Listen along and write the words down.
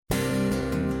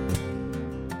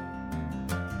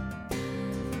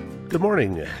Good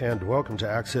morning, and welcome to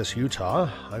Access Utah.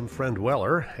 I'm Friend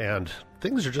Weller, and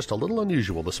things are just a little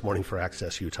unusual this morning for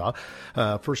Access Utah.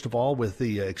 First of all, with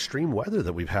the extreme weather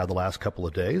that we've had the last couple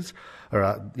of days, or,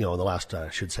 in the last,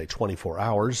 24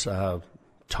 hours,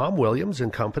 Tom Williams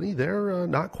and company, they're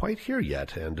not quite here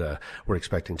yet, and we're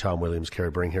expecting Tom Williams,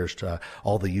 Carrie Bringhurst,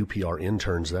 all the UPR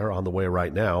interns there on the way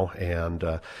right now, and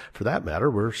for that matter,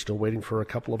 we're still waiting for a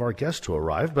couple of our guests to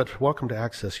arrive, but welcome to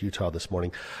Access Utah this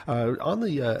morning. On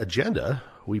the agenda,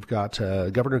 we've got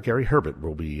Governor Gary Herbert.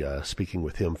 We'll be speaking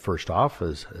with him first off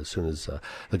as soon as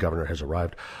the governor has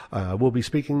arrived. We'll be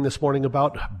speaking this morning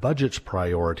about budget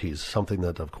priorities, something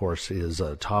that, of course, is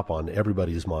top on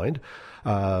everybody's mind.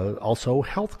 Also,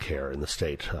 health care in the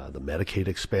state, the Medicaid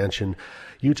expansion.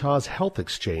 Utah's health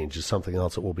exchange is something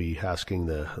else that we'll be asking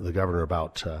the governor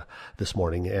about this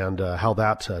morning, and how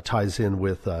that ties in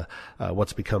with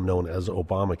what's become known as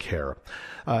Obamacare.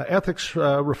 Ethics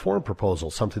reform proposal,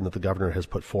 something that the governor has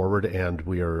put forward, and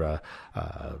we'll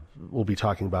be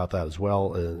talking about that as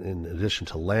well, in addition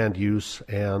to land use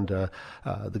and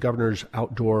the governor's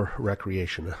outdoor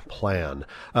recreation plan.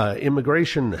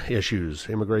 Immigration issues,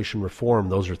 immigration reform,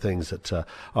 those are things that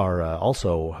are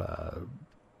also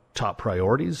top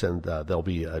priorities, and they'll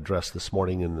be addressed this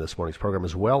morning in this morning's program,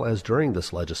 as well as during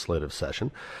this legislative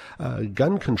session.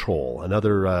 Gun control,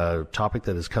 another topic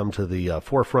that has come to the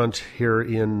forefront here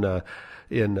in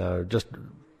just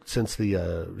since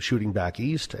the shooting back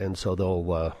east, and so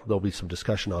there'll be some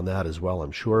discussion on that as well,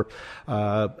 I'm sure.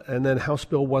 And then House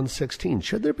Bill 116.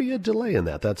 Should there be a delay in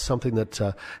that? That's something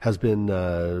that has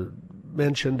been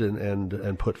mentioned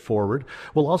and put forward.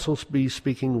 We'll also be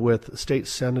speaking with State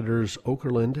Senators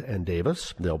Okerlund and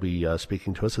Davis. They'll be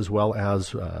speaking to us, as well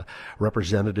as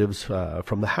representatives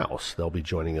from the House. They'll be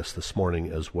joining us this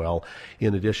morning as well,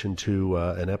 in addition to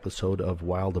an episode of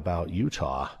Wild About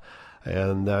Utah.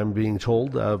 And I'm being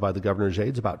told by the governor's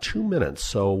aides about 2 minutes.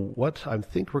 So what I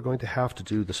think we're going to have to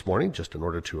do this morning, just in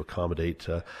order to accommodate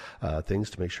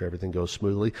things, to make sure everything goes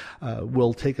smoothly,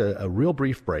 we'll take a real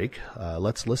brief break.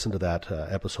 Let's listen to that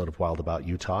episode of Wild About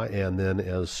Utah. And then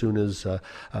as soon as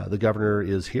the governor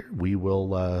is here, we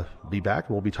will be back,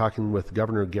 and we'll be talking with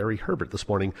Governor Gary Herbert this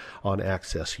morning on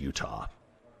Access Utah.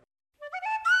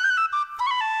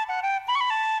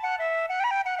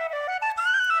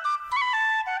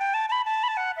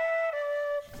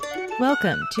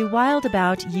 Welcome to Wild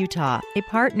About Utah, a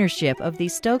partnership of the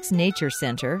Stokes Nature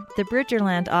Center, the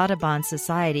Bridgerland Audubon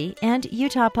Society, and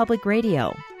Utah Public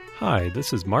Radio. Hi,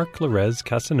 this is Mark Larez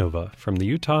Casanova from the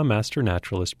Utah Master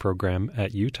Naturalist Program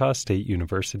at Utah State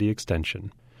University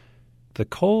Extension. The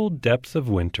cold depth of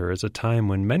winter is a time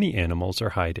when many animals are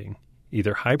hiding,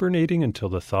 either hibernating until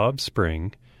the thaw of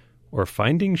spring, or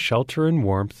finding shelter and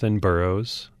warmth in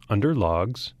burrows, under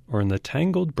logs, or in the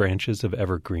tangled branches of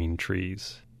evergreen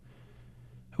trees.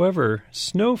 However,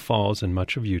 snow falls in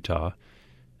much of Utah,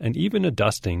 and even a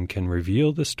dusting can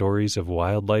reveal the stories of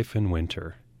wildlife in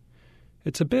winter.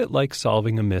 It's a bit like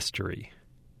solving a mystery.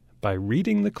 By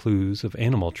reading the clues of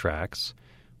animal tracks,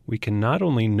 we can not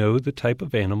only know the type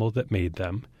of animal that made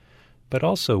them, but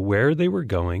also where they were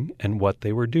going and what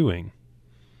they were doing.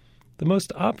 The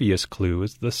most obvious clue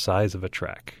is the size of a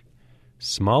track.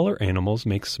 Smaller animals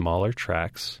make smaller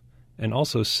tracks, and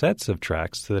also sets of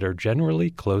tracks that are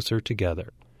generally closer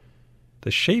together. The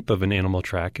shape of an animal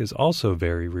track is also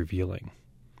very revealing.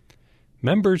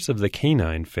 Members of the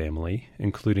canine family,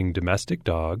 including domestic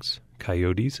dogs,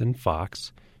 coyotes, and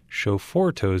fox, show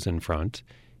 4 toes in front,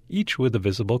 each with a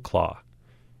visible claw.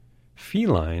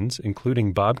 Felines,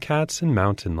 including bobcats and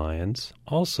mountain lions,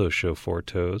 also show 4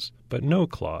 toes, but no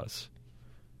claws.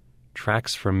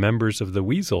 Tracks from members of the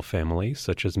weasel family,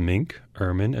 such as mink,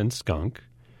 ermine, and skunk,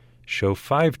 show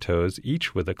 5 toes,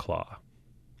 each with a claw.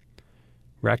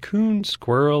 Raccoon,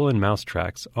 squirrel, and mouse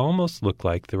tracks almost look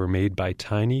like they were made by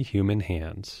tiny human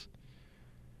hands.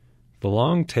 The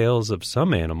long tails of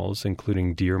some animals,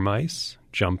 including deer mice,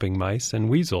 jumping mice, and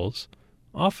weasels,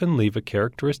 often leave a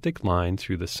characteristic line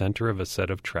through the center of a set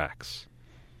of tracks.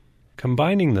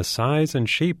 Combining the size and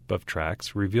shape of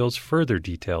tracks reveals further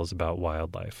details about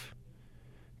wildlife.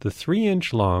 The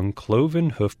 3-inch-long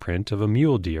cloven hoofprint of a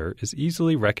mule deer is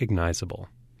easily recognizable.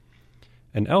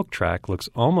 An elk track looks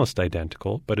almost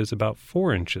identical, but is about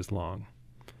 4 inches long.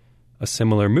 A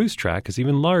similar moose track is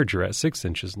even larger at 6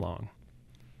 inches long.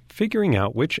 Figuring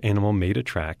out which animal made a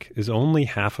track is only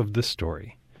half of the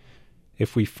story.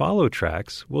 If we follow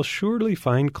tracks, we'll surely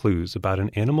find clues about an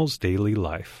animal's daily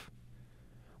life.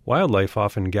 Wildlife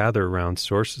often gather around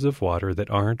sources of water that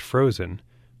aren't frozen,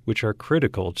 which are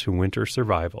critical to winter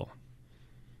survival.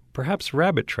 Perhaps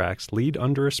rabbit tracks lead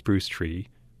under a spruce tree,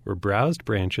 where browsed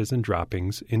branches and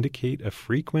droppings indicate a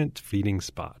frequent feeding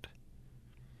spot.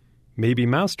 Maybe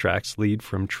mouse tracks lead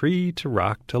from tree to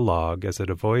rock to log as it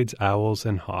avoids owls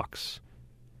and hawks.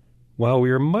 While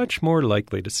we are much more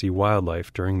likely to see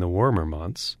wildlife during the warmer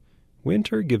months,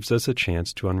 winter gives us a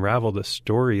chance to unravel the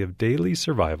story of daily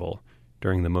survival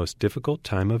during the most difficult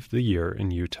time of the year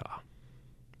in Utah.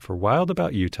 For Wild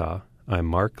About Utah, I'm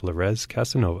Mark Lorez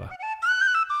Casanova.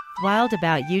 Wild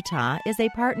About Utah is a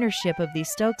partnership of the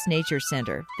Stokes Nature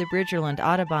Center, the Bridgerland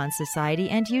Audubon Society,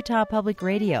 and Utah Public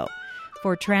Radio.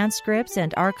 For transcripts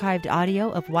and archived audio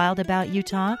of Wild About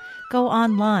Utah, go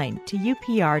online to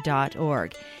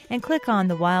upr.org and click on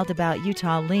the Wild About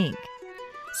Utah link.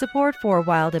 Support for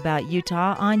Wild About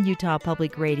Utah on Utah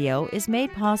Public Radio is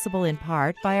made possible in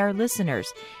part by our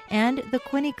listeners and the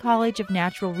Quinney College of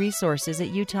Natural Resources at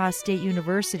Utah State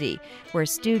University, where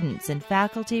students and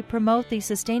faculty promote the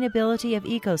sustainability of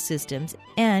ecosystems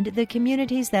and the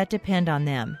communities that depend on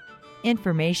them.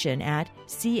 Information at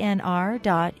cnr.usu.edu.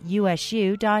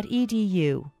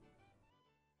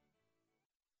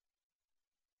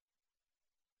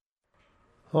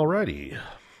 All righty.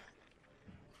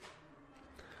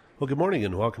 Well, good morning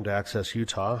and welcome to Access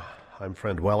Utah. I'm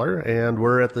Friend Weller, and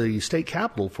we're at the state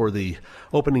capitol for the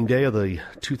opening day of the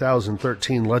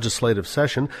 2013 legislative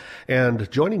session.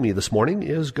 And joining me this morning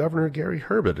is Governor Gary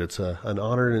Herbert. It's an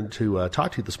honor to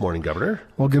talk to you this morning, Governor.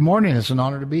 Well, good morning. It's an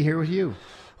honor to be here with you.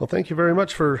 Well, thank you very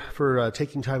much for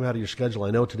taking time out of your schedule.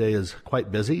 I know today is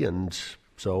quite busy, and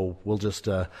so we'll just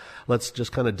let's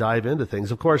just kind of dive into things.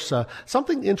 Of course,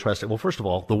 something interesting. Well, first of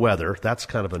all, the weather. That's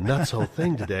kind of a nutso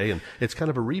thing today, and it's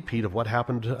kind of a repeat of what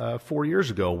happened 4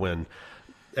 years ago when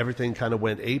everything kind of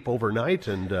went ape overnight,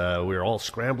 and we were all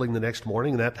scrambling the next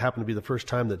morning. And that happened to be the first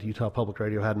time that Utah Public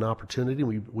Radio had an opportunity.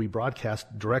 We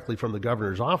broadcast directly from the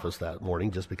governor's office that morning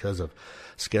just because of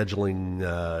scheduling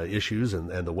issues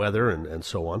and the weather and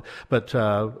so on. But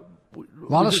a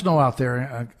lot of snow out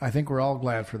there. I think we're all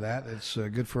glad for that. It's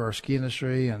good for our ski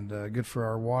industry and good for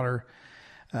our water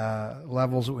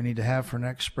levels that we need to have for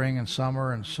next spring and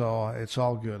summer. And so it's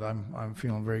all good. I'm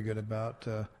feeling very good about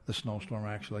the snowstorm,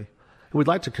 actually. We'd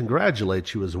like to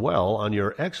congratulate you as well on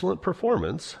your excellent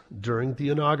performance during the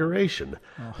inauguration.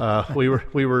 We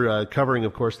were covering,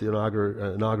 of course, the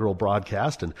inaugural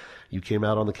broadcast, and you came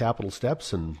out on the Capitol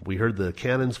steps, and we heard the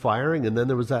cannons firing, and then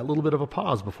there was that little bit of a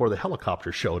pause before the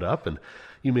helicopter showed up, and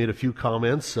you made a few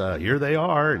comments. Here they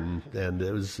are, and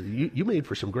it was you made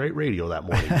for some great radio that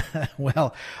morning.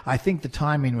 Well, I think the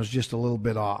timing was just a little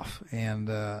bit off, and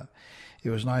it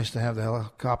was nice to have the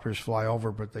helicopters fly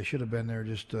over, but they should have been there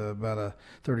just about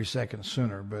 30 seconds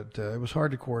sooner. But it was hard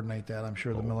to coordinate that. I'm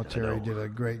sure the military did a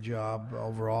great job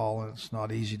overall, and it's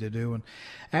not easy to do. And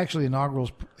actually, inaugural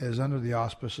is under the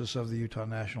auspices of the Utah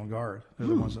National Guard. They're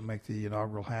the ones that make the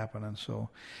inaugural happen. And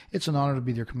so it's an honor to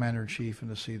be their commander-in-chief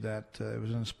and to see that. It was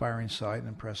an inspiring sight and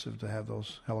impressive to have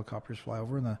those helicopters fly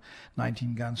over in the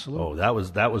 19-gun salute. Oh, that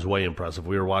was way impressive.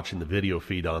 We were watching the video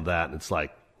feed on that, and it's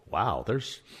like, wow,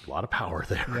 there's a lot of power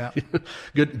there. Yeah.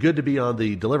 Good to be on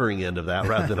the delivering end of that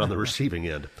rather than on the receiving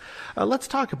end. Let's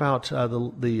talk about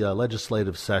the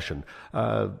legislative session.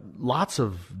 Lots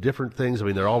of different things. I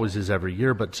mean, there always is every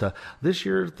year, but this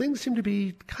year things seem to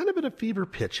be kind of at a fever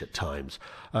pitch at times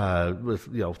with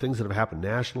things that have happened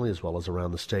nationally as well as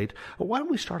around the state. Why don't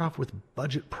we start off with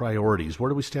budget priorities? Where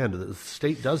do we stand? The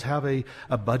state does have a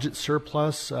budget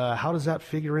surplus. How does that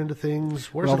figure into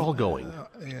things? Where's it all going?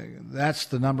 That's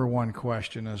the number one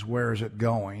question, is where is it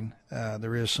going?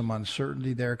 There is some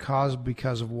uncertainty there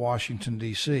because of Washington,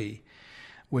 D.C.,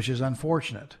 which is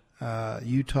unfortunate.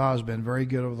 Utah has been very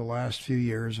good over the last few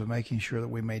years of making sure that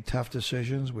we made tough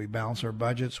decisions. We balance our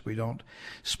budgets. We don't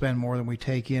spend more than we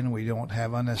take in. We don't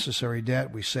have unnecessary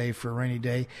debt. We save for a rainy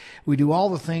day. We do all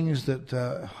the things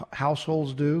that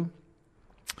households do,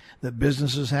 that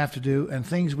businesses have to do, and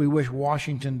things we wish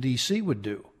Washington, D.C. would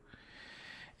do.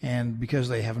 And because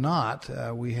they have not,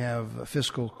 we have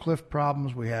fiscal cliff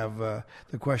problems. We have the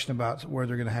question about where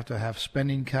they're going to have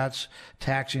spending cuts,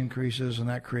 tax increases, and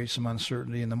that creates some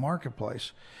uncertainty in the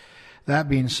marketplace. That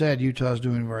being said, Utah is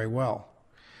doing very well,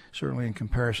 certainly in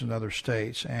comparison to other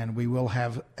states. And we will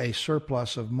have a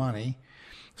surplus of money,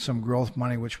 some growth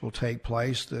money which will take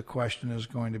place. The question is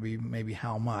going to be maybe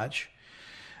how much.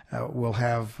 We'll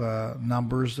have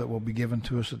numbers that will be given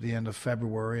to us at the end of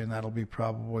February, and that'll be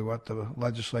probably what the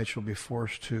legislature will be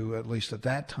forced to, at least at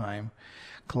that time,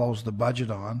 close the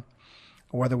budget on.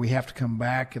 Whether we have to come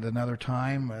back at another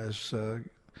time as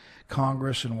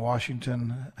Congress in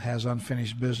Washington has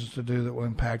unfinished business to do that will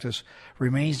impact us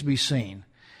remains to be seen.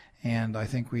 And I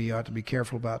think we ought to be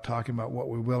careful about talking about what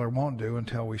we will or won't do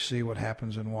until we see what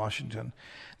happens in Washington.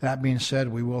 That being said,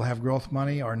 we will have growth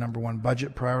money. Our number one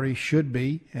budget priority should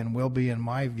be and will be, in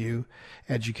my view,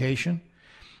 education.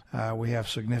 We have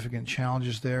significant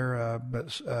challenges there,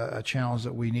 but a challenge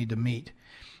that we need to meet.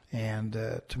 And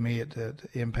to me, it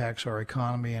impacts our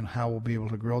economy and how we'll be able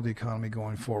to grow the economy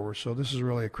going forward. So this is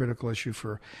really a critical issue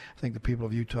for, I think, the people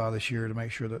of Utah this year to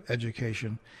make sure that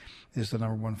education is the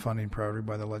number one funding priority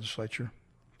by the legislature.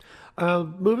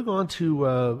 Moving on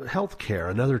to health care,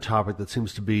 another topic that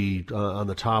seems to be on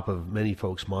the top of many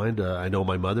folks' mind. I know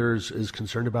my mother is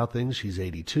concerned about things. She's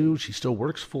 82. She still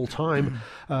works full time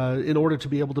in order to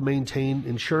be able to maintain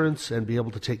insurance and be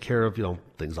able to take care of,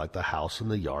 things like the house and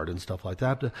the yard and stuff like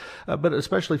that. But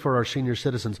especially for our senior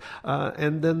citizens.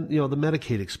 And then, the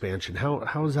Medicaid expansion.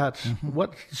 How is that? Mm-hmm.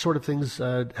 What sort of things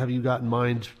have you got in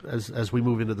mind as we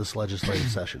move into this legislative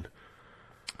session?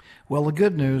 Well, the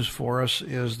good news for us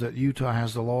is that Utah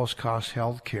has the lowest cost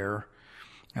health care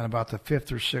and about the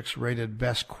 5th or 6th rated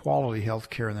best quality health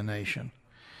care in the nation.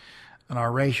 And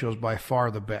our ratio is by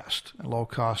far the best, low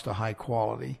cost to high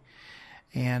quality.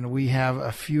 And we have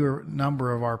a fewer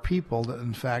number of our people that,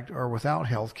 in fact, are without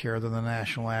health care than the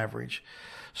national average.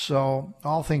 So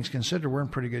all things considered, we're in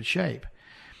pretty good shape.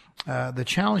 The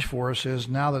challenge for us is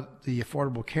now that the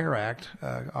Affordable Care Act,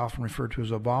 often referred to as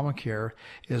Obamacare,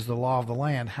 is the law of the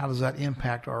land, how does that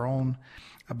impact our own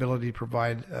ability to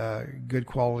provide good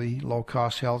quality,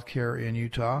 low-cost health care in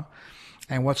Utah,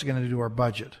 and what's it going to do to our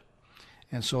budget?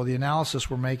 And so the analysis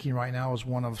we're making right now is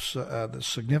one of that's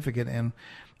significant in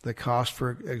the cost,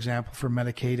 for example, for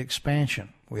Medicaid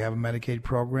expansion. We have a Medicaid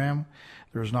program.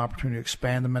 There's an opportunity to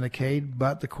expand the Medicaid,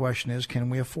 but the question is,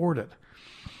 can we afford it?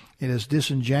 It is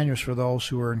disingenuous for those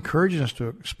who are encouraging us to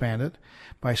expand it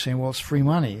by saying, well, it's free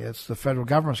money. It's the federal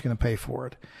government's going to pay for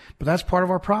it. But that's part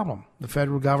of our problem. The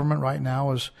federal government right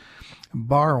now is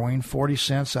borrowing 40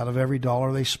 cents out of every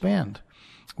dollar they spend.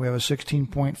 We have a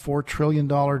 $16.4 trillion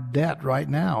debt right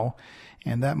now,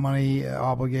 and that money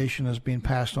obligation is being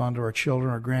passed on to our children,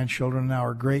 our grandchildren, and now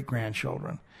our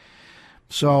great-grandchildren.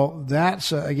 So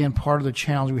that's, again, part of the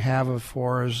challenge we have as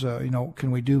far as,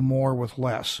 can we do more with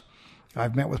less?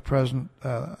 I've met with President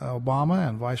Obama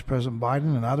and Vice President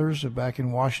Biden and others back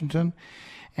in Washington,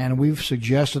 and we've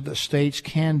suggested that states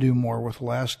can do more with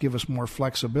less, give us more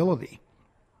flexibility.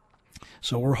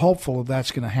 So we're hopeful that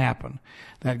that's going to happen.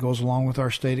 That goes along with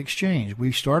our state exchange.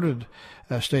 We started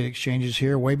state exchanges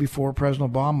here way before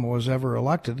President Obama was ever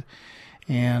elected,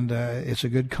 and it's a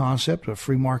good concept of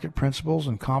free market principles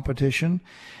and competition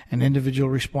and individual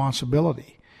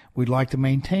responsibility. We'd like to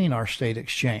maintain our state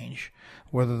exchange.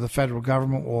 Whether the federal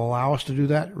government will allow us to do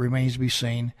that remains to be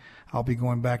seen. I'll be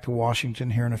going back to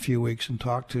Washington here in a few weeks and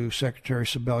talk to Secretary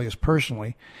Sebelius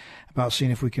personally about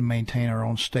seeing if we can maintain our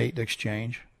own state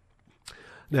exchange.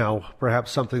 Now, perhaps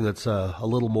something that's a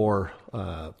little more,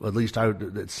 at least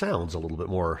it sounds a little bit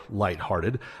more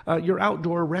lighthearted, your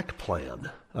outdoor rec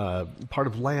plan, part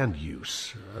of land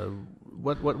use.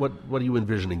 What are you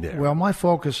envisioning there? Well, my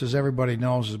focus, as everybody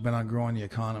knows, has been on growing the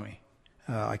economy.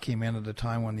 I came in at a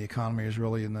time when the economy was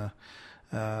really in the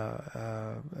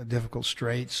difficult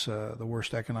straits, the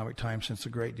worst economic time since the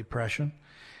Great Depression.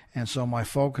 And so my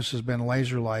focus has been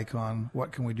laser-like on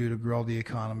what can we do to grow the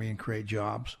economy and create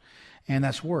jobs. And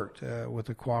that's worked. With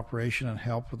the cooperation and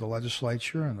help of the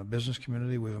legislature and the business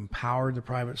community, we've empowered the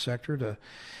private sector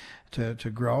to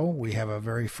grow. We have a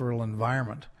very fertile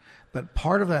environment. But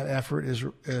part of that effort is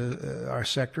our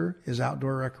sector is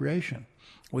outdoor recreation.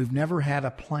 We've never had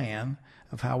a plan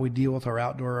of how we deal with our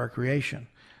outdoor recreation.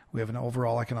 We have an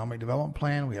overall economic development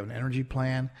plan. We have an energy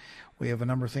plan. We have a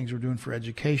number of things we're doing for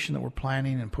education that we're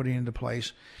planning and putting into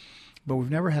place. But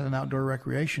we've never had an outdoor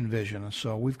recreation vision. And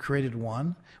so we've created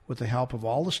one with the help of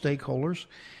all the stakeholders.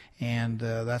 And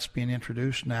that's being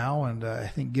introduced now, and I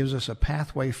think gives us a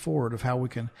pathway forward of how we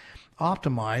can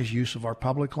optimize use of our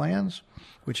public lands,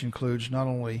 which includes not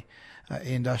only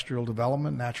industrial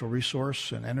development, natural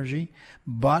resource, and energy,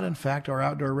 but in fact our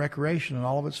outdoor recreation in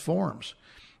all of its forms.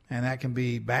 And that can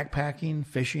be backpacking,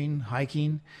 fishing,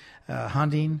 hiking,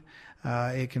 hunting.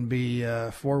 It can be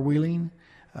four-wheeling,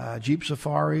 Jeep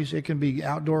safaris. It can be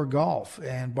outdoor golf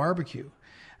and barbecue.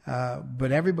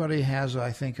 But everybody has,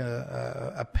 I think,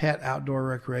 a pet outdoor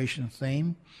recreation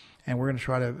theme, and we're going to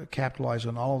try to capitalize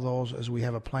on all of those as we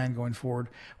have a plan going forward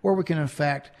where we can, in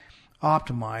fact,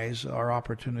 optimize our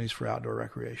opportunities for outdoor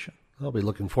recreation. I'll be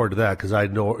looking forward to that because I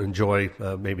enjoy,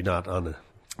 maybe not on the...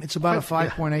 It's about a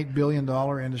 $5.8 billion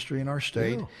industry in our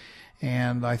state,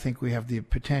 and I think we have the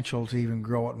potential to even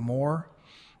grow it more.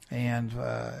 And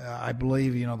I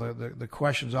believe, the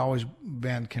question's always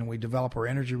been, can we develop our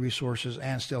energy resources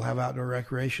and still have outdoor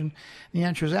recreation? The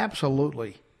answer is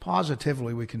absolutely.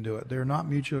 Positively, we can do it. They're not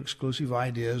mutually exclusive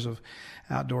ideas of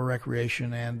outdoor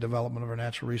recreation and development of our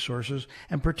natural resources,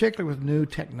 and particularly with new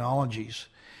technologies.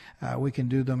 We can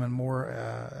do them and more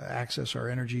access our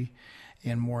energy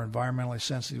in more environmentally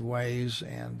sensitive ways,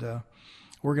 and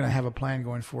we're going to have a plan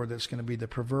going forward that's going to be the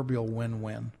proverbial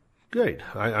win-win. Good.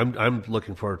 I'm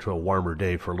looking forward to a warmer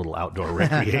day for a little outdoor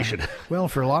recreation. Well,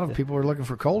 for a lot of people, we're looking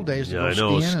for cold days to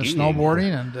go skiing and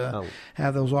snowboarding and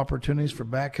have those opportunities for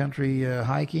backcountry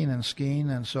hiking and skiing,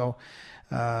 and so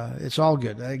it's all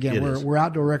good. Again, we're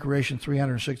outdoor recreation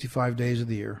 365 days of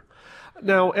the year.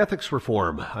 Now, ethics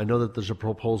reform. I know that there's a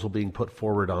proposal being put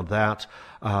forward on that.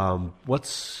 What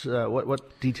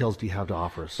details do you have to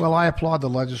offer us? Well, I applaud the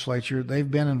legislature.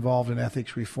 They've been involved in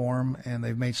ethics reform, and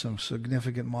they've made some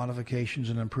significant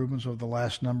modifications and improvements over the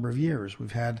last number of years.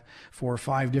 We've had 4 or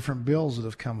 5 different bills that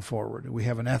have come forward. We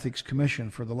have an ethics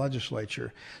commission for the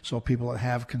legislature, so people that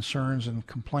have concerns and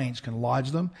complaints can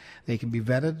lodge them. They can be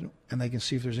vetted, and they can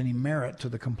see if there's any merit to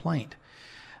the complaint.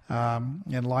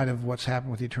 In light of what's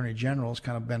happened with the Attorney General, it's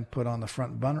kind of been put on the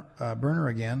front burner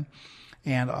again.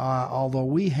 And although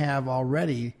we have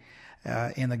already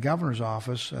in the governor's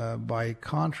office by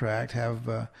contract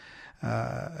have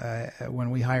when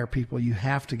we hire people, you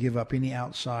have to give up any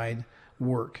outside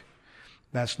work.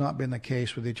 That's not been the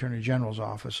case with the Attorney General's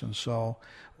office, and so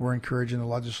we're encouraging the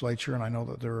legislature, and I know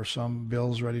that there are some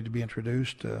bills ready to be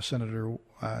introduced. Senator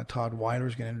Todd Weiler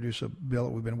is going to introduce a bill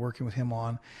that we've been working with him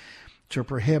on to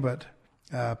prohibit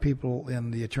people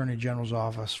in the Attorney General's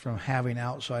office from having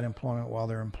outside employment while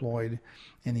they're employed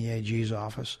in the AG's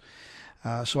office.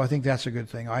 So I think that's a good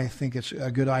thing. I think it's a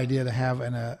good idea to have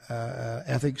an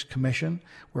ethics commission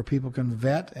where people can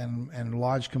vet and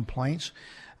lodge complaints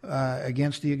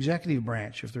against the executive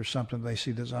branch if there's something they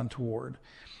see that's untoward.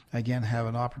 Again, have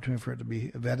an opportunity for it to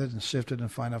be vetted and sifted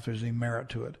and find out if there's any merit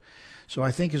to it. So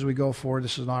I think as we go forward,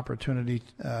 this is an opportunity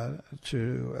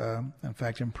to, in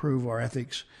fact, improve our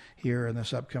ethics here in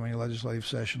this upcoming legislative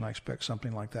session. I expect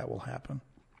something like that will happen.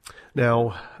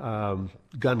 Now,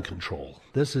 gun control.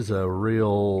 This is a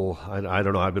real, I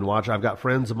don't know, I've been watching. I've got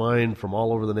friends of mine from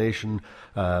all over the nation,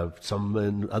 some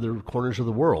in other corners of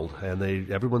the world,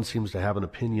 and everyone seems to have an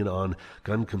opinion on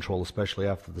gun control, especially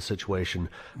after the situation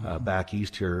back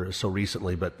east here so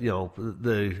recently. But,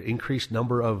 the increased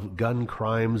number of gun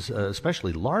crimes,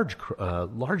 especially large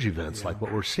events like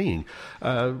what we're seeing.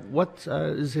 What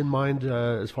is in mind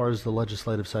as far as the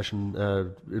legislative session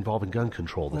involving gun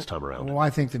control this time around? Well, I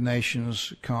think the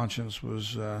nation's conscience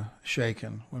was shaken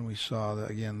when we saw,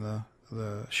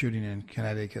 the shooting in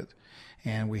Connecticut,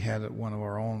 and we had one of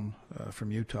our own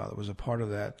from Utah that was a part of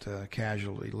that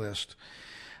casualty list.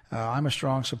 I'm a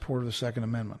strong supporter of the Second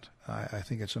Amendment. I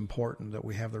think it's important that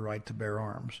we have the right to bear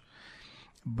arms.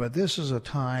 But this is a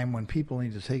time when people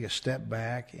need to take a step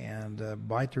back and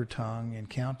bite their tongue and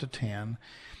count to 10,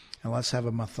 and let's have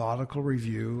a methodical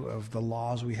review of the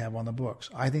laws we have on the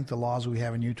books. I think the laws we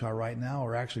have in Utah right now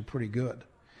are actually pretty good,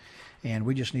 and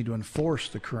we just need to enforce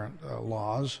the current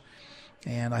laws,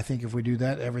 and I think if we do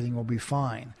that, everything will be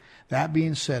fine. That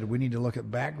being said, we need to look at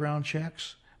background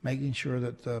checks, making sure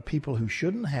that the people who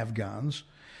shouldn't have guns,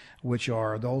 which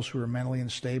are those who are mentally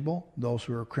unstable, those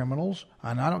who are criminals,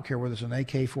 and I don't care whether it's an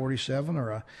AK-47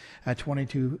 or a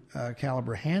 22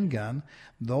 caliber handgun,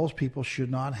 those people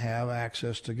should not have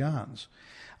access to guns.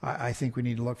 I think we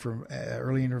need to look for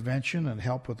early intervention and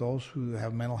help with those who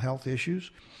have mental health issues.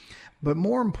 But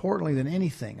more importantly than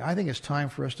anything, I think it's time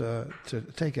for us to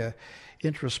take a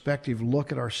introspective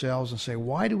look at ourselves and say,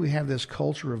 why do we have this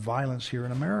culture of violence here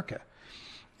in America?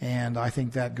 And I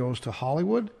think that goes to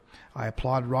Hollywood. I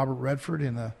applaud Robert Redford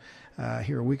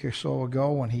here a week or so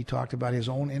ago when he talked about his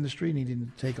own industry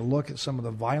needing to take a look at some of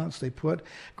the violence they put,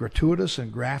 gratuitous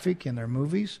and graphic, in their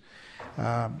movies.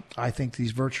 I think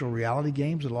these virtual reality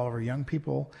games that a lot of our young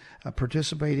people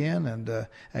participate in, and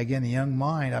again, the young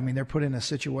mind, they're put in a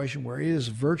situation where it is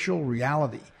virtual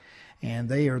reality, and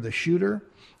they are the shooter,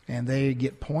 and they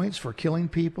get points for killing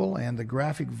people, and the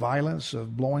graphic violence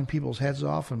of blowing people's heads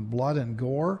off and blood and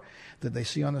gore that they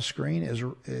see on the screen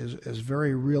is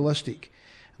very realistic.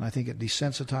 And I think it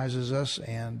desensitizes us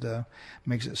and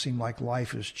makes it seem like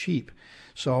life is cheap.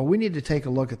 So we need to take a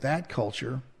look at that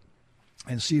culture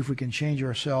and see if we can change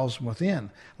ourselves within.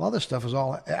 A lot of this stuff is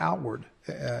all outward,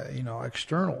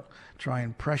 external,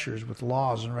 trying pressures with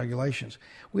laws and regulations.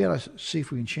 We ought to see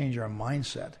if we can change our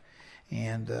mindset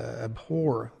and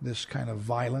abhor this kind of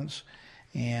violence.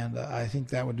 And I think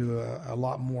that would do a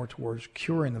lot more towards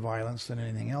curing the violence than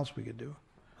anything else we could do.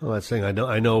 Well, that's the thing.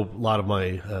 I know a lot of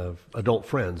my adult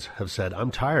friends have said, I'm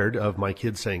tired of my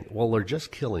kids saying, well, they're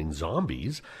just killing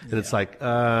zombies. And it's like,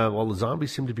 well, the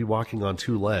zombies seem to be walking on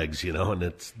two legs,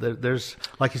 and there's,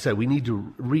 like you said, we need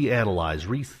to reanalyze,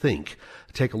 rethink,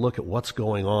 take a look at what's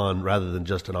going on rather than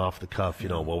just an off-the-cuff,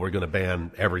 well, we're going to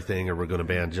ban everything or we're going to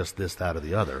ban just this, that, or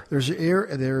the other.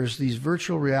 There's these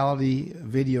virtual reality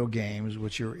video games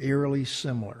which are eerily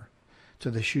similar to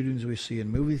the shootings we see in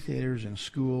movie theaters, in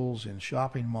schools, in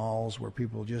shopping malls, where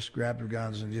people just grab their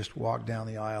guns and just walk down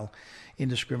the aisle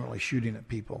indiscriminately shooting at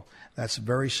people. That's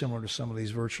very similar to some of these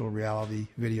virtual reality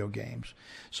video games.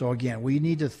 So again, we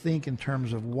need to think in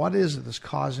terms of what is it that's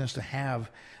causing us to have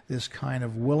this kind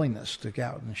of willingness to go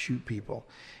out and shoot people.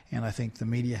 And I think the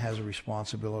media has a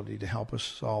responsibility to help us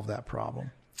solve that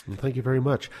problem. Well, thank you very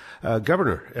much.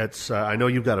 Governor, I know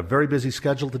you've got a very busy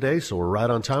schedule today, so we're right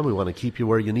on time. We want to keep you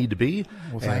where you need to be.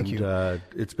 Well, thank you.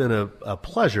 It's been a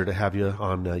pleasure to have you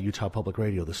on Utah Public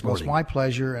Radio this morning. Well, it's my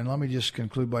pleasure, and let me just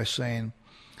conclude by saying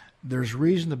there's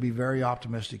reason to be very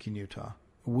optimistic in Utah.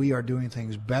 We are doing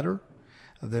things better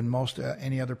than most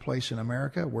any other place in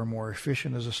America. We're more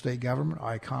efficient as a state government.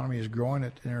 Our economy is growing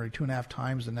at nearly 2.5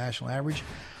 times the national average.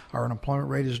 Our unemployment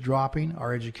rate is dropping.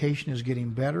 Our education is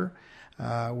getting better.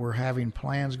 We're having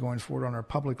plans going forward on our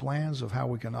public lands of how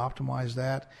we can optimize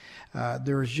that.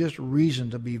 There is just reason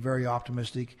to be very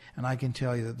optimistic, and I can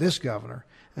tell you that this governor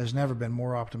has never been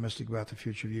more optimistic about the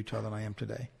future of Utah than I am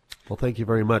today. Well, thank you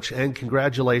very much, and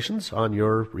congratulations on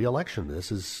your reelection.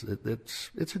 It's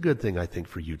a good thing, I think,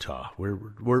 for Utah.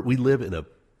 We live in a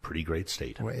pretty great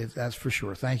state. Well, that's for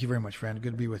sure. Thank you very much, friend.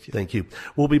 Good to be with you. Thank you.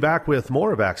 We'll be back with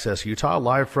more of Access Utah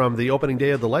live from the opening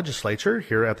day of the Legislature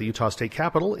here at the Utah State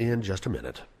Capitol in just a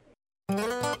minute.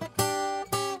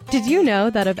 Did you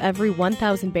know that of every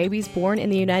 1,000 babies born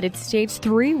in the United States,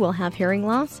 3 will have hearing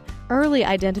loss? Early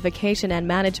identification and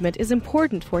management is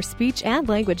important for speech and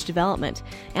language development.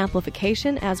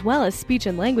 Amplification as well as speech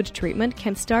and language treatment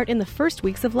can start in the first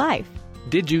weeks of life.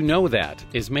 Did You Know That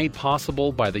is made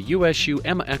possible by the USU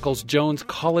Emma Eccles Jones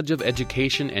College of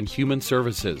Education and Human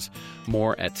Services.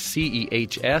 More at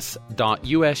cehs.usu.edu.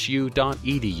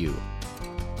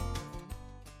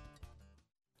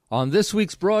 On this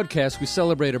week's broadcast, we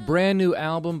celebrate a brand new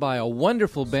album by a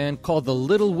wonderful band called the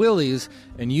Little Willies,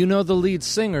 and you know the lead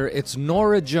singer, it's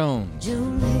Norah Jones.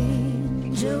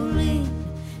 Jolene, Jolene,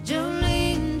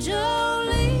 Jolene,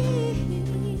 Jolene,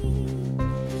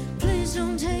 please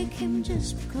don't take him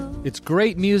just because. It's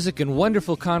great music and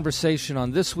wonderful conversation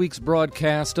on this week's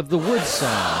broadcast of the Wood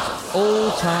Sounds,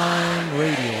 Old Time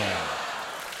Radio Hour.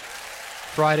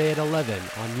 Friday at 11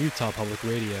 on Utah Public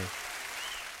Radio.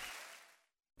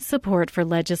 Support for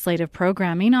legislative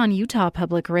programming on Utah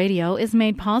Public Radio is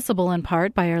made possible in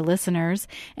part by our listeners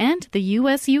and the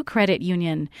USU Credit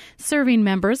Union, serving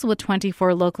members with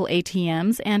 24 local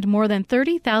ATMs and more than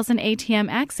 30,000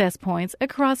 ATM access points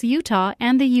across Utah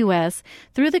and the U.S.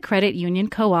 through the Credit Union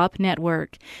Co-op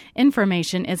Network.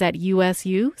 Information is at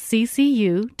usuccu.org.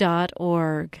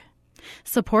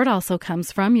 Support also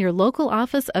comes from your local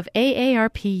office of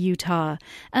AARP Utah,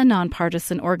 a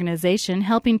nonpartisan organization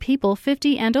helping people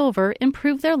 50 and over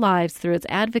improve their lives through its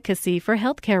advocacy for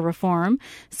healthcare reform,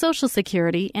 Social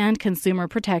Security, and consumer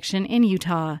protection in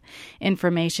Utah.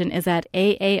 Information is at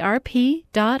aarp.org/UT.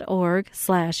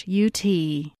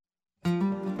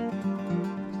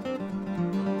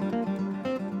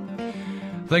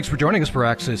 Thanks for joining us for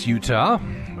Access Utah,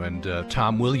 and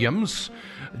Tom Williams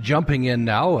jumping in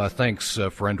now. Thanks,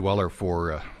 friend Weller,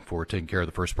 for taking care of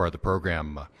the first part of the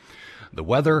program. The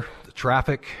weather, the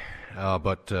traffic,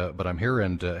 but I'm here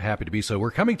and happy to be so. We're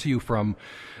coming to you from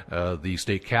the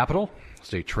state capitol,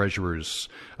 state treasurer's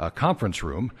conference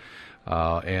room,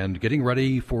 and getting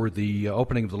ready for the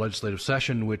opening of the legislative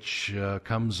session, which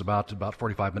comes about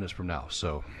 45 minutes from now.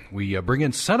 So we bring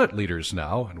in Senate leaders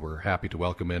now, and we're happy to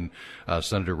welcome in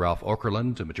Senator Ralph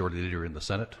Okerlund, a majority leader in the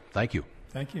Senate. Thank you.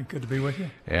 Thank you. Good to be with you.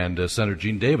 And Senator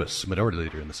Gene Davis, Minority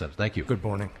Leader in the Senate. Thank you. Good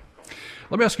morning.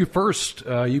 Let me ask you first,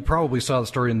 you probably saw the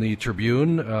story in the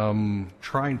Tribune,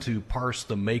 trying to parse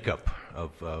the makeup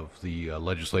of the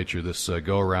legislature this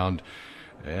go-around,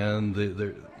 and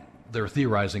they're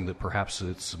theorizing that perhaps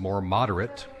it's more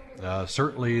moderate.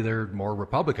 Certainly there are more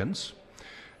Republicans,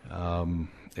 and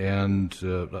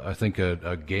I think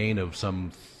a gain of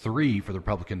some 3 for the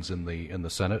Republicans in the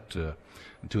Senate,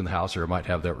 2 in the House, or might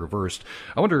have that reversed.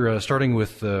 I wonder, starting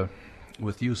with you,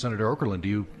 Senator Okerlund,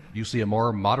 do you see a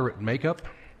more moderate makeup?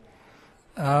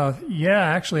 Yeah,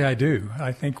 actually I do.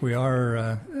 I think we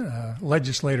are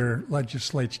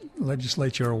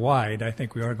legislature-wide. I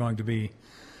think we are going to be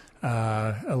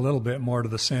a little bit more to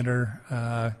the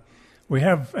center. we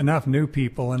have enough new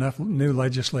people, enough new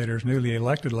legislators, newly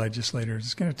elected legislators.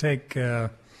 It's going to take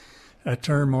a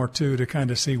term or two to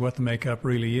kind of see what the makeup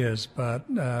really is. But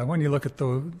when you look at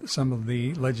some of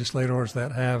the legislators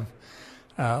that have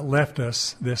left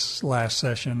us this last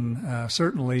session,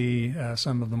 certainly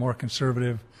some of the more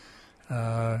conservative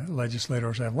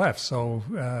legislators have left. So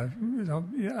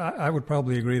I would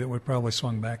probably agree that we've probably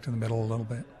swung back to the middle a little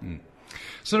bit.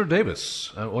 Senator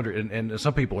Davis, I wonder, and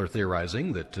some people are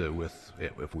theorizing that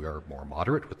if we are more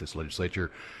moderate with this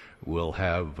legislature, we'll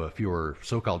have fewer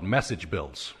so-called message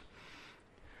bills.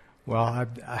 Well,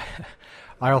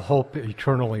 I'll hope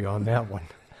eternally on that one,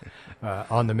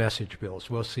 on the message bills.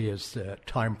 We'll see as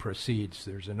time proceeds.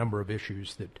 There's a number of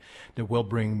issues that will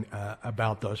bring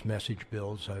about those message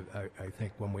bills. I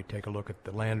think when we take a look at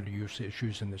the land use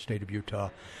issues in the state of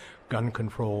Utah, gun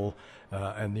control,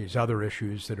 and these other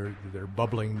issues that are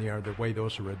bubbling there, the way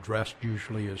those are addressed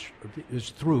usually is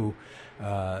through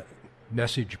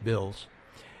message bills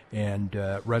and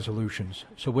resolutions.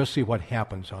 So we'll see what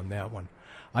happens on that one.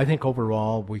 I think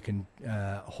overall we can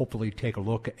hopefully take a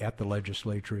look at the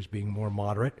legislature as being more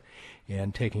moderate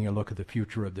and taking a look at the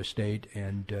future of the state.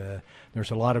 And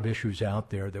there's a lot of issues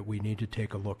out there that we need to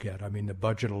take a look at. I mean, the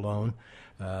budget alone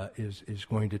is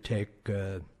going to take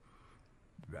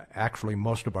actually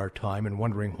most of our time, and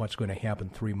wondering what's going to happen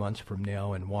 3 months from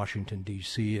now in Washington,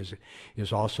 D.C.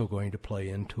 is also going to play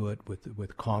into it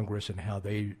with Congress and how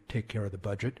they take care of the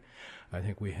budget. I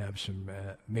think we have some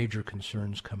major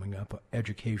concerns coming up.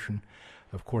 Education,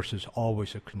 of course, is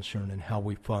always a concern in how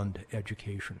we fund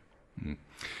education.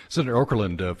 Senator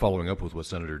Okerlund, following up with what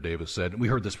Senator Davis said, we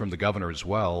heard this from the governor as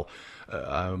well.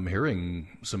 I'm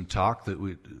hearing some talk that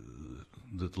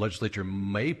the legislature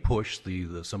may push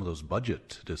some of those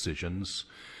budget decisions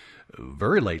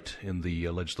very late in the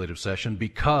legislative session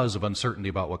because of uncertainty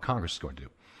about what Congress is going to do.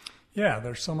 Yeah,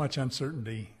 there's so much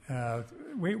uncertainty.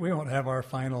 We won't have our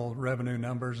final revenue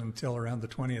numbers until around the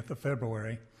 20th of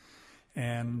February.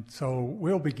 And so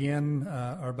we'll begin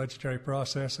our budgetary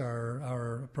process.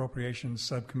 Our appropriations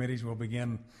subcommittees will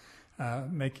begin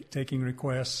taking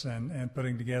requests and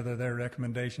putting together their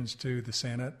recommendations to the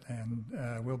Senate, and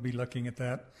we'll be looking at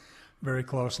that very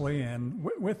closely, and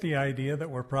with the idea that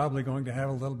we're probably going to have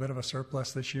a little bit of a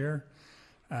surplus this year,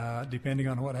 depending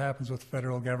on what happens with the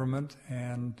federal government.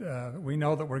 And we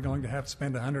know that we're going to have to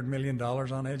spend $100 million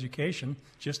on education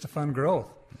just to fund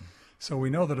growth. So we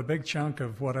know that a big chunk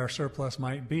of what our surplus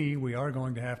might be, we are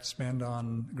going to have to spend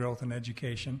on growth and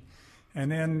education. And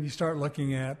then you start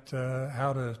looking at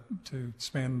how to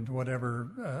spend whatever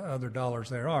other dollars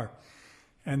there are.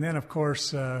 And then, of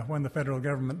course, when the federal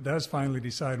government does finally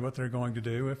decide what they're going to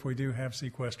do, if we do have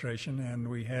sequestration and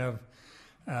we have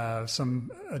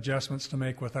some adjustments to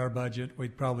make with our budget,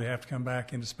 we'd probably have to come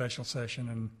back into special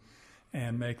session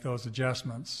and make those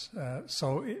adjustments.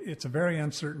 So it's a very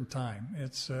uncertain time.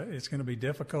 It's going to be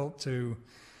difficult to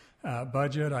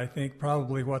budget. I think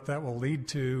probably what that will lead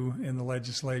to in the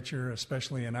legislature,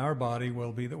 especially in our body,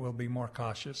 will be that we'll be more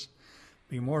cautious,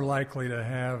 be more likely to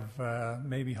have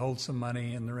maybe hold some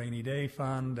money in the rainy day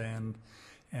fund and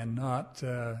not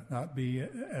be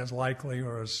as likely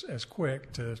or as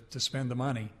quick to spend the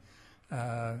money.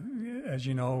 As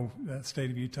you know, the state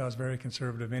of Utah is very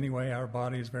conservative anyway. Our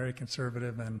body is very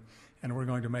conservative, and we're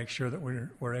going to make sure that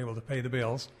we're able to pay the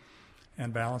bills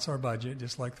and balance our budget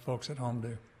just like the folks at home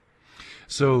do.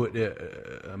 So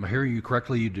I'm hearing you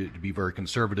correctly, to be very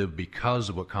conservative because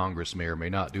of what Congress may or may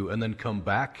not do, and then come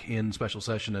back in special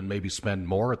session and maybe spend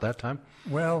more at that time?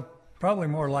 Well, probably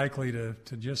more likely to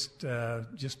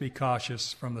just be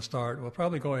cautious from the start. We'll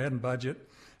probably go ahead and budget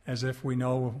as if we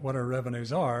know what our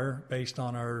revenues are based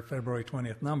on our February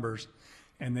 20th numbers.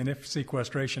 And then if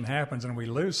sequestration happens and we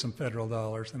lose some federal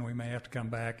dollars, then we may have to come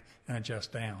back and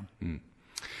adjust down.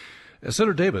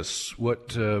 Senator Davis,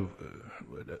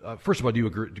 first of all, do you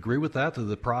agree with that,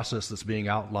 the process that's being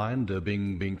outlined,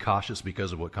 being cautious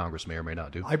because of what Congress may or may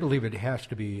not do? I believe it has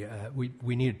to be,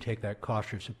 we need to take that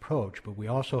cautious approach, but we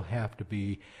also have to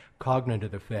be cognizant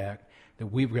of the fact that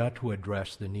we've got to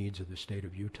address the needs of the state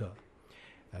of Utah.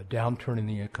 A downturn in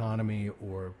the economy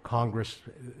or Congress,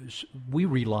 we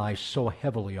rely so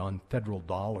heavily on federal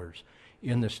dollars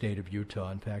in the state of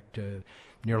Utah. In fact,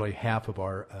 nearly half of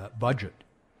our budget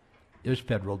is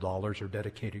federal dollars or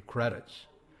dedicated credits.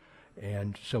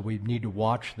 And so we need to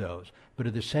watch those. But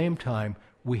at the same time,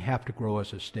 we have to grow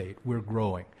as a state. We're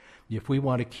growing. If we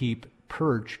want to keep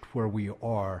perched where we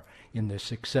are in the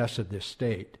success of this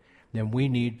state, then we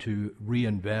need to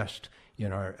reinvest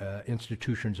in our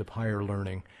institutions of higher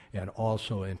learning and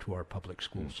also into our public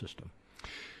school system.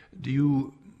 Do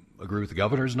you agree with the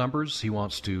governor's numbers. He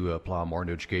wants to plow more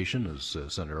into education, as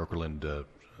Senator Okerlund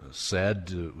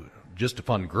said. Just to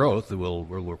fund growth will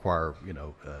require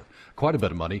quite a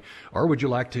bit of money. Or would you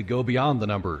like to go beyond the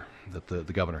number that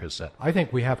the governor has set? I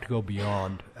think we have to go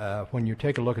beyond. When you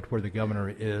take a look at where the governor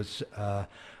is,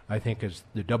 I think as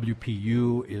the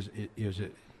WPU is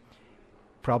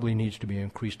probably needs to be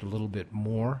increased a little bit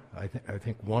more. I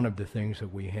think one of the things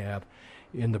that we have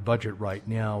in the budget right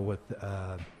now with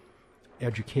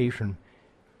education,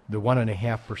 the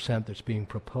 1.5% that's being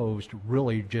proposed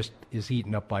really just is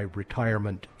eaten up by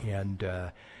retirement and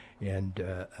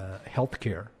health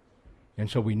care. And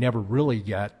so we never really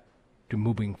get to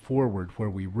moving forward where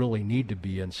we really need to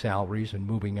be in salaries and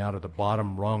moving out of the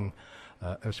bottom rung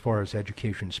as far as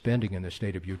education spending in the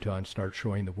state of Utah and start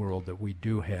showing the world that we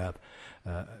do have,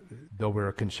 though we're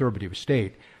a conservative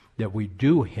state, that we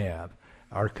do have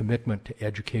our commitment to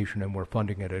education and we're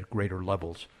funding it at greater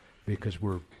levels because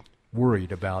we're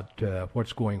worried about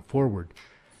what's going forward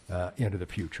into the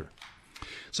future.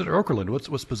 Senator Okerlund, what's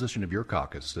the position of your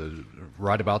caucus?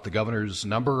 Right about the governor's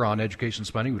number on education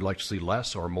spending? Would you like to see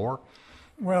less or more?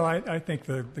 Well, I think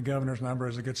the governor's number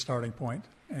is a good starting point,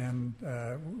 and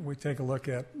we take a look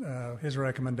at his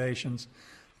recommendations.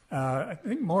 I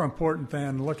think more important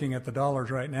than looking at the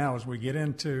dollars right now as we get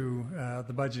into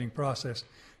the budgeting process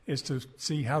is to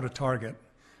see how to target.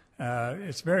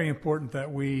 It's very important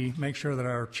that we make sure that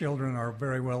our children are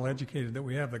very well educated, that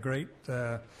we have the great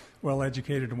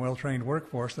well-educated and well-trained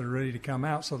workforce that are ready to come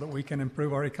out so that we can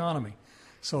improve our economy,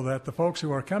 so that the folks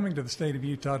who are coming to the state of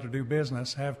Utah to do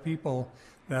business have people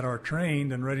that are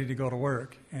trained and ready to go to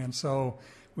work. And so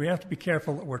we have to be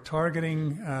careful that we're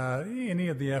targeting any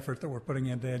of the effort that we're putting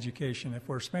into education. If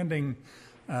we're spending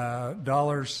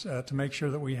dollars to make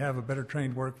sure that we have a better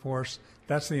trained workforce,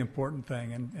 that's the important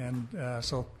thing. And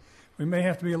so we may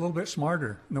have to be a little bit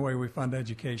smarter in the way we fund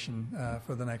education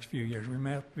for the next few years. We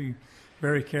may have to be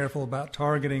very careful about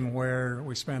targeting where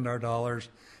we spend our dollars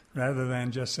rather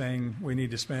than just saying we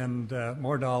need to spend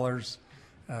more dollars,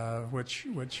 which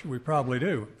we probably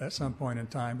do at some point in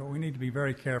time. But we need to be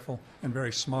very careful and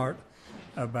very smart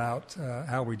about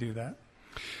how we do that.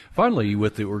 Finally,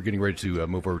 we're getting ready to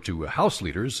move over to House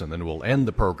leaders, and then we'll end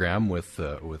the program with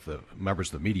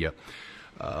members of the media.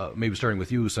 Maybe starting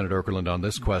with you, Senator Okerlund, on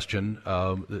this question,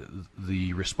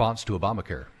 the response to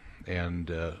Obamacare.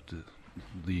 And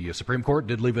the Supreme Court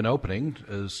did leave an opening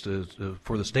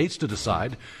for the states to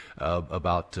decide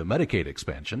about Medicaid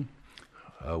expansion.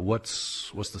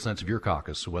 What's the sense of your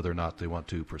caucus, whether or not they want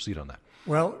to proceed on that?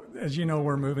 Well, as you know,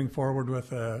 we're moving forward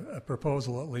with a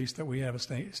proposal, at least, that we have a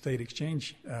state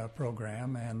exchange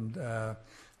program, and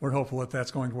we're hopeful that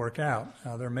that's going to work out.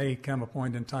 There may come a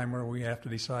point in time where we have to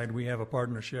decide we have a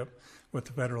partnership with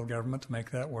the federal government to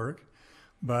make that work.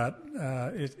 But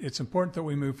it's important that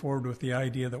we move forward with the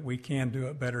idea that we can do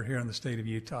it better here in the state of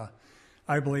Utah.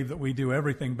 I believe that we do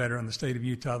everything better in the state of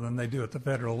Utah than they do at the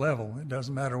federal level. It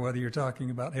doesn't matter whether you're talking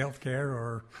about health care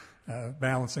or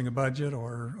balancing a budget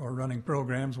or running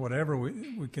programs, whatever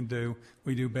we can do,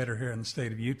 we do better here in the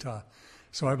state of Utah.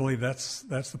 So I believe that's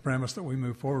the premise that we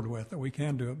move forward with, that we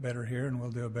can do it better here and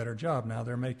we'll do a better job. Now,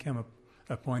 there may come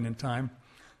a point in time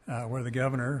where the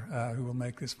governor, who will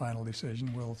make this final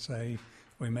decision, will say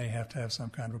we may have to have some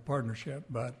kind of a partnership.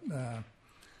 But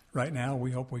right now,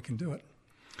 we hope we can do it.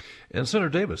 And Senator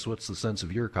Davis, what's the sense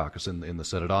of your caucus in the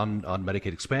Senate on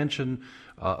Medicaid expansion,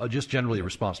 just generally a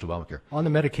response to Obamacare? On the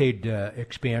Medicaid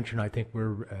expansion, I think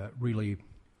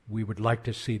we would like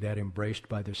to see that embraced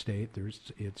by the state.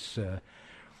 It's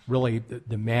really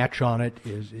the match on it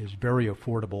is very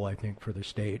affordable, I think, for the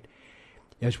state.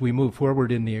 As we move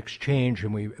forward in the exchange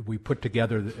and we put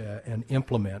together and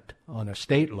implement on a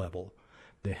state level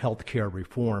the Health Care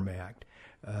Reform Act,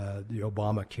 the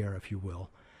Obamacare, if you will,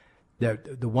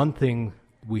 that the one thing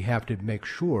we have to make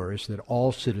sure is that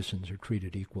all citizens are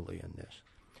treated equally in this.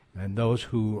 And those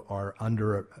who are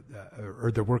under,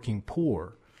 or the working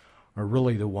poor, are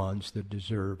really the ones that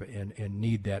deserve and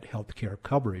need that health care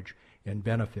coverage and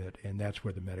benefit, and that's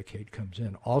where the Medicaid comes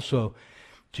in. Also,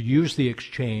 to use the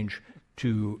exchange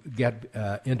to get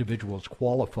individuals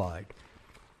qualified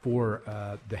for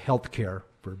the health care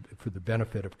for the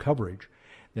benefit of coverage,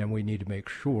 then we need to make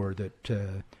sure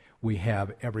that we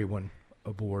have everyone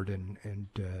aboard and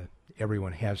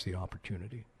everyone has the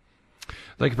opportunity.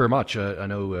 Thank you very much. I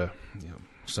know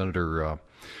Senator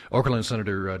Okerlund and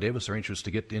Senator Davis are anxious to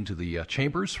get into the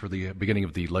chambers for the beginning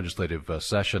of the legislative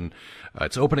session.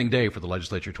 It's opening day for the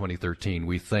Legislature 2013.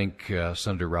 We thank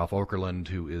Senator Ralph Okerlund,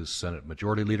 who is Senate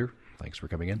Majority Leader. Thanks for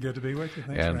coming in. Good to be with you.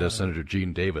 Thanks and Senator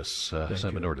Gene Davis,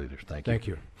 Senate Minority Leader. Thank you. Thank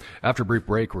you. After a brief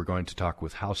break, we're going to talk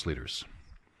with House leaders.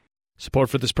 Support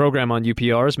for this program on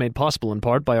UPR is made possible in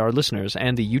part by our listeners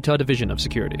and the Utah Division of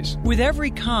Securities. With every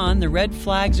con, the red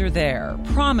flags are there.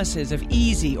 Promises of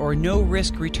easy or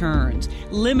no-risk returns,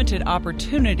 limited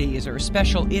opportunities, or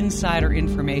special insider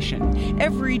information.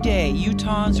 Every day,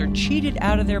 Utahns are cheated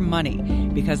out of their money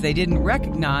because they didn't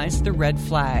recognize the red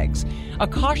flags. A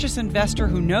cautious investor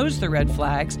who knows the red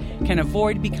flags can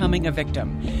avoid becoming a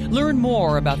victim. Learn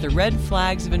more about the red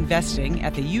flags of investing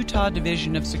at the Utah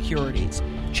Division of Securities.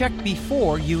 Check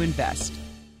before you invest.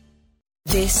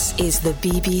 This is the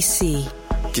BBC.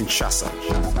 Kinshasa.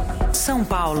 São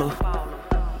Paulo.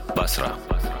 Basra.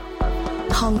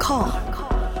 Hong Kong.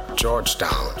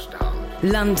 Georgetown.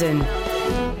 London.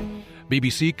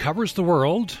 BBC covers the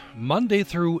world Monday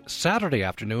through Saturday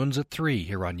afternoons at 3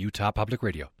 here on Utah Public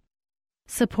Radio.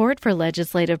 Support for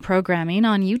legislative programming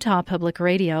on Utah Public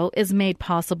Radio is made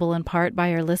possible in part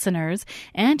by our listeners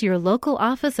and your local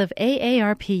office of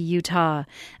AARP Utah,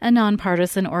 a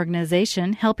nonpartisan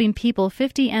organization helping people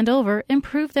 50 and over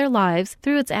improve their lives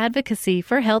through its advocacy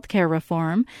for health care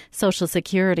reform, Social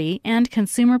Security, and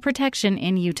consumer protection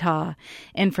in Utah.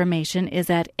 Information is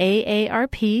at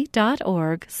aarp.org/UT.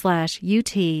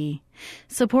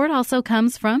 Support also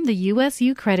comes from the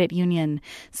USU Credit Union,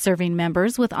 serving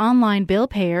members with online bill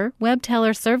payer, web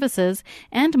teller services,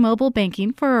 and mobile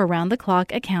banking for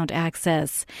around-the-clock account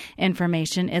access.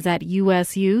 Information is at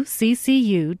usuccu.org.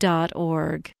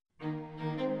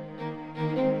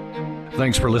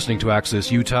 Thanks for listening to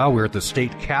Access Utah. We're at the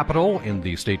state capitol in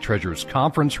the state treasurer's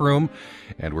conference room,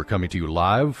 and we're coming to you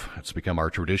live. It's become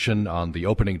our tradition on the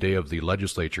opening day of the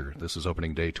legislature. This is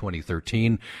opening day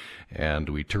 2013, and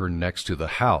we turn next to the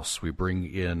House. We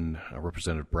bring in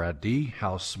Representative Brad Dee,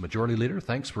 House Majority Leader.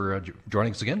 Thanks for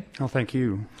joining us again. Oh, thank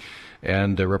you.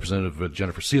 And Representative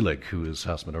Jennifer Seelig, who is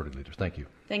House Minority Leader. Thank you.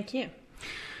 Thank you.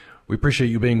 We appreciate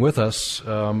you being with us.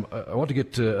 I want to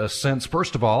get a sense,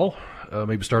 first of all,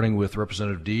 maybe starting with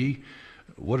Representative Dee,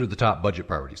 what are the top budget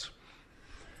priorities?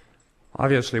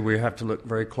 Obviously, we have to look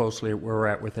very closely at where we're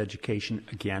at with education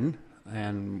again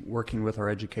and working with our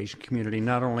education community,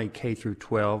 not only K through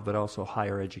 12, but also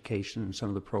higher education and some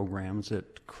of the programs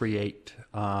that create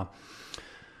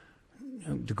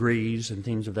degrees and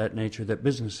things of that nature that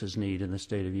businesses need in the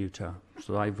state of Utah.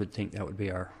 So I would think that would be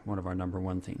one of our number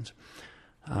one things.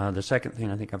 The second thing,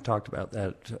 I think I've talked about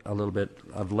that a little bit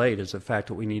of late, is the fact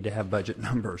that we need to have budget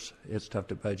numbers. It's tough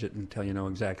to budget until you know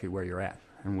exactly where you're at.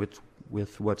 And with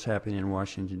what's happening in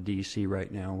Washington, D.C.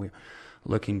 right now, we're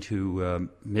looking to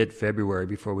mid-February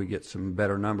before we get some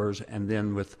better numbers. And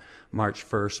then with March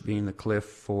 1st being the cliff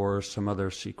for some other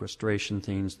sequestration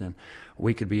things, then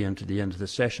we could be into the end of the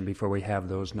session before we have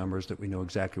those numbers that we know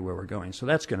exactly where we're going. So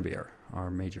that's going to be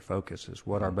our major focus, is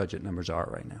what our budget numbers are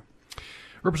right now.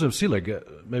 Representative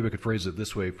Seelig, maybe I could phrase it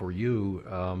this way for you.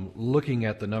 Looking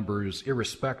at the numbers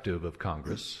irrespective of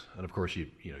Congress, and of course you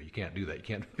can't do that. You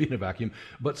can't be in a vacuum.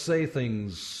 But say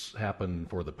things happen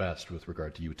for the best with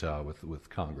regard to Utah with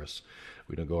Congress.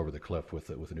 We don't go over the cliff with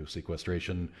the new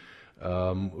sequestration.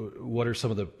 What are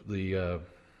some of the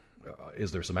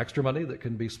is there some extra money that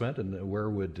can be spent, and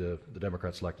where would the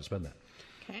Democrats like to spend that?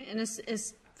 Okay, and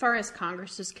as far as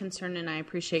Congress is concerned, and I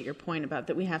appreciate your point about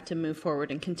that we have to move forward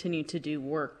and continue to do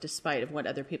work despite of what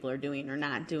other people are doing or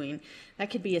not doing, that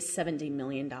could be a $70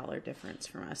 million difference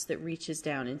from us that reaches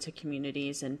down into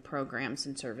communities and programs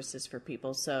and services for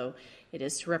people. So it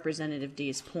is, to Representative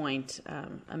Dee's point,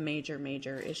 a major,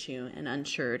 major issue and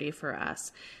unsurety for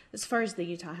us. As far as the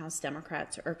Utah House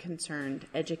Democrats are concerned,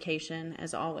 education,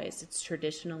 as always, it's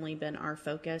traditionally been our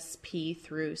focus, P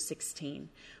through 16.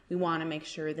 We want to make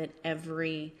sure that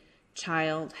every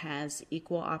child has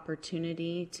equal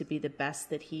opportunity to be the best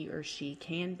that he or she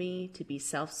can be, to be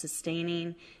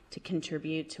self-sustaining, to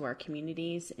contribute to our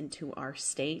communities and to our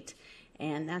state.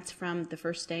 And that's from the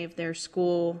first day of their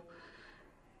school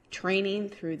training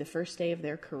through the first day of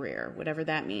their career, whatever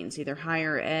that means, either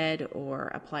higher ed or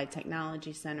applied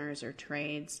technology centers or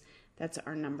trades. That's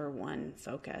our number one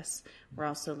focus. We're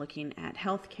also looking at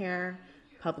healthcare,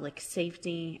 public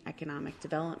safety, economic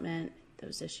development,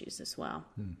 those issues as well.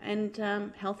 And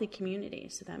healthy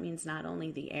communities. So that means not only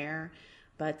the air,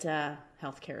 but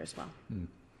healthcare as well.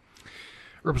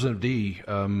 Representative Dee,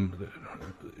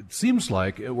 it seems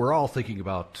like we're all thinking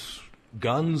about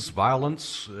guns,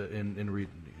 violence in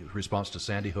response to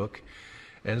Sandy Hook.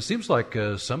 And it seems like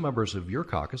some members of your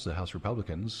caucus, the House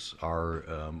Republicans, are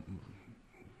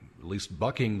at least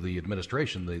bucking the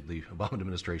administration, the Obama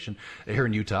administration. Here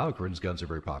in Utah, of course, guns are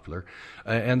very popular.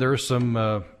 And there are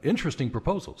some interesting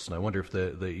proposals, and I wonder if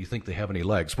you think they have any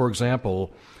legs. For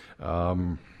example,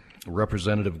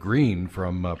 Representative Green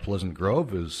from Pleasant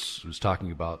Grove is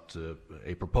talking about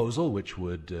a proposal which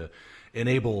would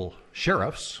enable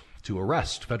sheriffs to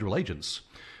arrest federal agents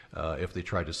if they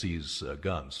try to seize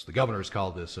guns. The governor has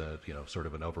called this sort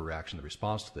of an overreaction in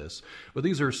response to this. But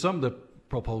these are some of the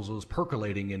proposals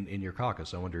percolating in your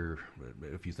caucus. I wonder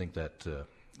if you think that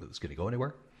it's going to go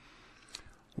anywhere?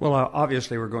 Well,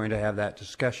 obviously we're going to have that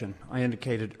discussion. I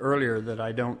indicated earlier that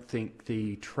I don't think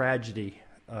the tragedy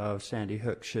of Sandy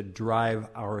Hook should drive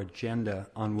our agenda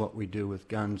on what we do with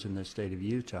guns in the state of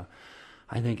Utah.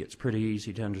 I think it's pretty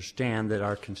easy to understand that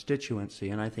our constituency,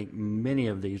 and I think many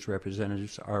of these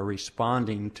representatives, are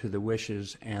responding to the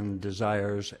wishes and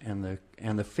desires and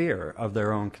the fear of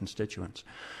their own constituents.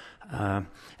 And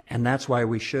that's why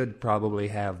we should probably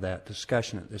have that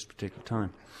discussion at this particular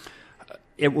time.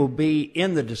 It will be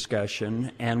in the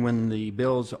discussion, and when the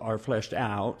bills are fleshed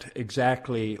out,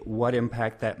 exactly what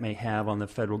impact that may have on the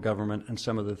federal government and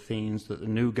some of the things that the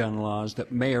new gun laws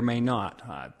that may or may not.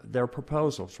 They're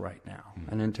proposals right now.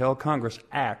 And until Congress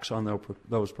acts on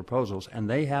those proposals, and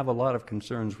they have a lot of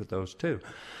concerns with those too,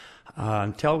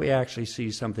 until we actually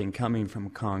see something coming from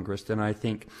Congress, then I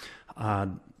think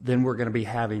then we're going to be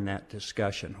having that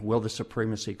discussion. Will the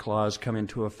Supremacy Clause come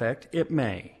into effect? It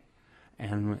may.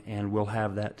 And we'll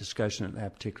have that discussion at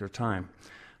that particular time.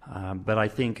 But I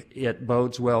think it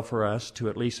bodes well for us to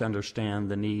at least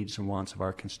understand the needs and wants of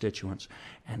our constituents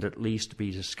and at least be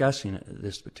discussing it at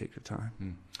this particular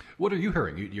time. What are you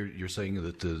hearing? You're saying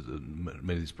that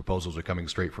many of these proposals are coming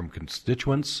straight from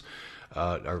constituents.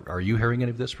 Are you hearing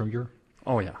any of this from your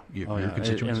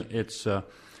constituents? It's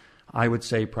I would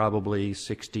say probably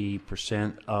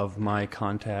 60% of my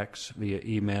contacts via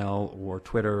email or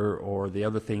Twitter or the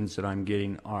other things that I'm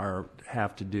getting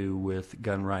have to do with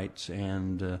gun rights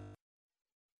and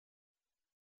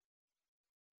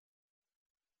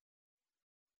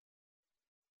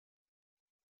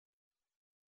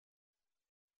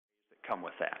come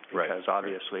with that, because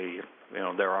obviously,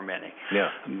 there are many. Yeah.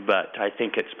 But I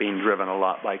think it's being driven a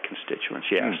lot by constituents,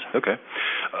 yes. Okay.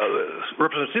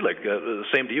 Representative Seelig,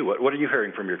 same to you. What are you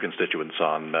hearing from your constituents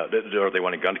on, are they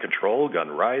wanting gun control, gun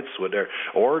rights,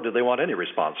 or do they want any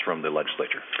response from the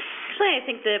legislature? Actually, I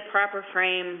think the proper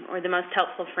frame, or the most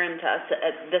helpful frame to us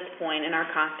at this point in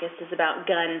our caucus, is about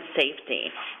gun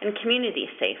safety and community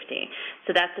safety.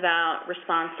 So that's about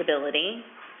responsibility,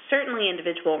 certainly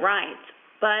individual rights,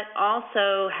 but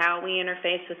also how we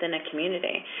interface within a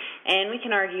community. And we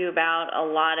can argue about a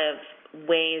lot of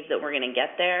ways that we're going to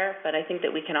get there, but I think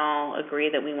that we can all agree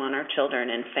that we want our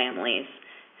children and families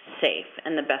safe,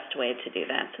 and the best way to do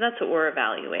that. So that's what we're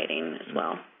evaluating as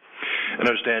well. And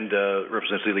I understand,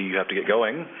 Representative Seelig, you have to get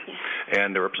going. Yeah.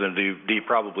 And Representative D,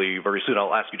 probably very soon.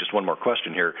 I'll ask you just one more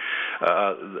question here.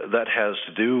 That has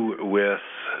to do with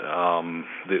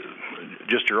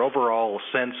just your overall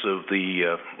sense of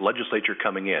the legislature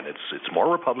coming in. It's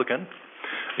more Republican.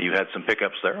 You had some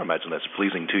pickups there. I imagine that's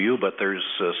pleasing to you. But there's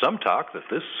some talk that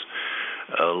this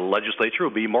legislature will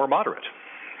be more moderate.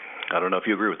 I don't know if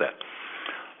you agree with that.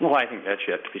 Well, I think that's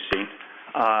yet to be seen.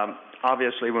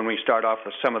 Obviously, when we start off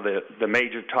with some of the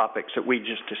major topics that we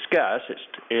just discussed,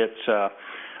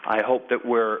 I hope that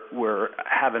we're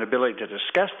have an ability to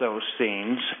discuss those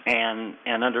things and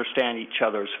understand each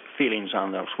other's feelings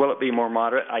on those. Will it be more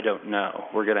moderate? I don't know.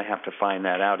 We're going to have to find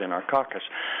that out in our caucus.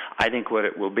 I think what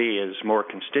it will be is more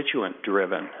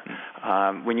constituent-driven.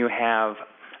 When you have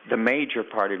the major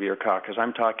part of your caucus,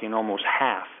 I'm talking almost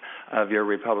half of your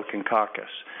Republican caucus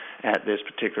at this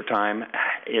particular time,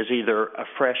 is either a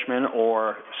freshman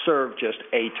or served just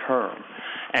a term.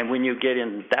 And when you get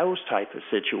in those type of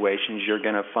situations, you're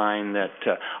going to find that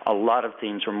a lot of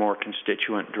things are more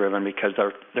constituent-driven because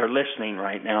they're listening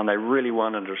right now, and they really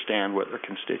want to understand what their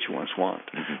constituents want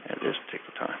at this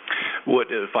particular time.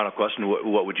 Final question,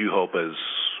 what would you hope as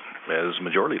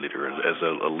majority leader, as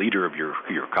a leader of your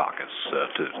caucus,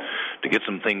 to get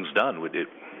some things done?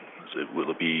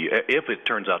 Will it be, if it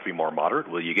turns out to be more moderate,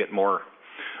 will you get more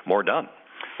done?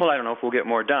 Well, I don't know if we'll get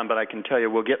more done, but I can tell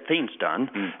you we'll get things done,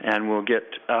 and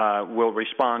we'll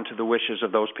respond to the wishes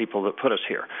of those people that put us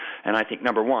here. And I think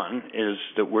number one is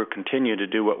that we'll continue to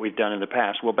do what we've done in the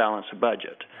past. We'll balance the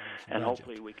budget. And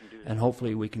hopefully we can do that. And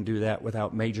hopefully we can do that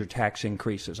without major tax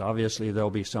increases. Obviously, there'll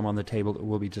be some on the table that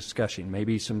we'll be discussing.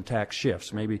 Maybe some tax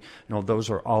shifts. Maybe, those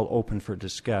are all open for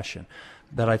discussion.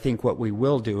 But I think what we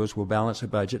will do is we'll balance the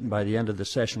budget, and by the end of the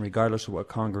session, regardless of what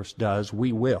Congress does,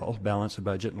 we will balance the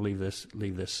budget and leave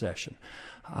this session.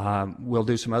 We'll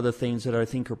do some other things that I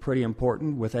think are pretty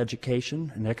important with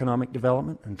education and economic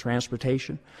development and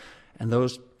transportation. And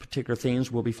those particular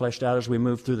themes will be fleshed out as we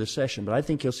move through the session. But I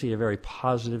think you'll see a very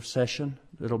positive session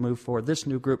that'll move forward. This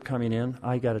new group coming in,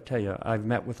 I got to tell you, I've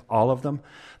met with all of them.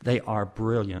 They are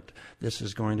brilliant. This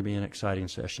is going to be an exciting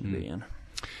session to be in.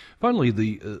 Finally,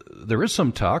 there is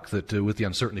some talk that with the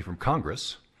uncertainty from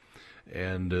Congress,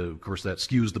 and of course that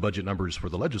skews the budget numbers for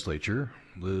the legislature,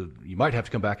 you might have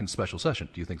to come back in special session.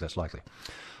 Do you think that's likely?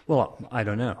 Well, I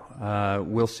don't know.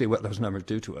 We'll see what those numbers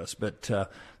do to us. But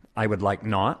I would like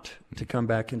not to come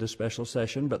back into special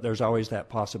session, but there's always that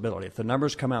possibility. If the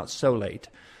numbers come out so late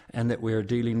and that we're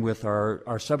dealing with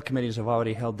our subcommittees have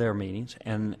already held their meetings,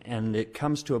 and it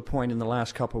comes to a point in the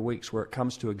last couple of weeks where it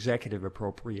comes to executive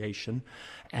appropriation,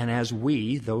 and as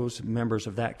we, those members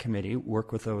of that committee,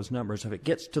 work with those numbers, if it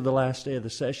gets to the last day of the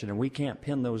session and we can't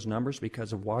pin those numbers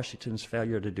because of Washington's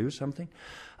failure to do something,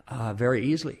 very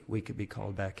easily we could be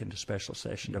called back into special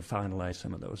session to finalize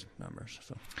some of those numbers.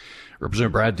 So,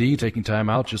 Representative Brad Dee taking time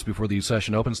out just before the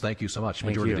session opens. Thank you so much,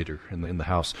 Majority Leader in the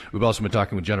House. We've also been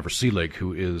talking with Jennifer Seelig,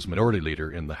 who is Minority Leader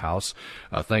in the House.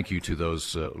 Thank you to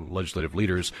those legislative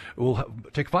leaders. We'll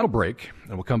take a final break,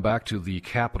 and we'll come back to the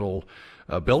Capitol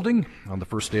building on the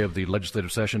first day of the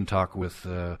legislative session, talk with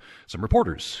some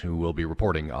reporters who will be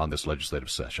reporting on this legislative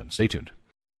session. Stay tuned.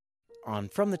 On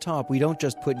From the Top, we don't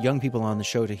just put young people on the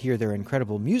show to hear their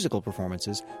incredible musical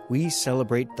performances, we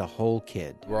celebrate the whole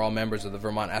kid. We're all members of the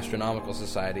Vermont Astronomical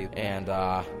Society, and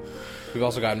we've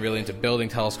also gotten really into building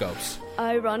telescopes.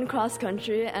 I run cross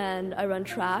country and I run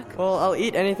track. Well, I'll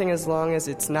eat anything as long as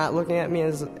it's not looking at me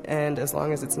and as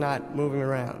long as it's not moving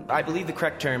around. I believe the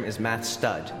correct term is math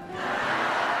stud.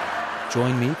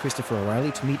 Join me, Christopher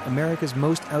O'Reilly, to meet America's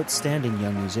most outstanding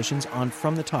young musicians on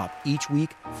From the Top each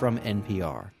week from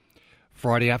NPR.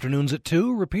 Friday afternoons at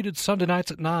 2, repeated Sunday nights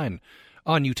at 9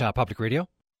 on Utah Public Radio.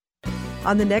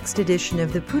 On the next edition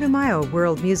of the Putumayo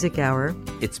World Music Hour,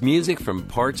 it's music from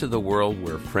parts of the world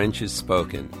where French is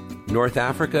spoken. North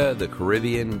Africa, the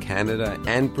Caribbean, Canada,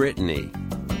 and Brittany.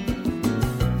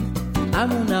 I'm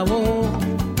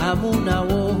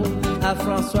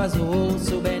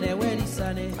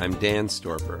Dan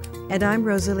Storper. And I'm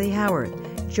Rosalie Howard.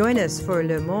 Join us for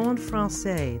Le Monde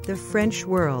Français, the French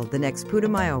world, the next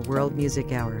Putumayo World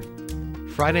Music Hour.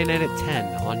 Friday night at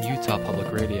 10 on Utah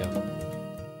Public Radio.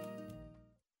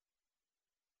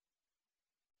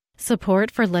 Support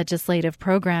for legislative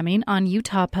programming on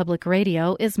Utah Public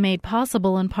Radio is made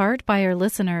possible in part by our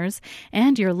listeners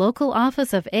and your local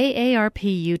office of AARP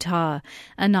Utah,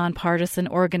 a nonpartisan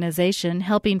organization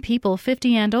helping people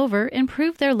 50 and over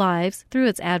improve their lives through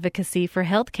its advocacy for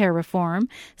health care reform,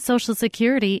 Social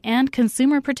Security, and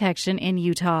consumer protection in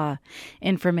Utah.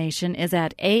 Information is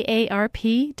at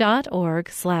aarp.org/UT.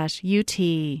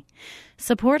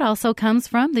 Support also comes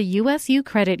from the USU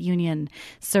Credit Union,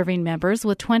 serving members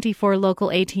with 24 local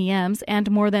ATMs and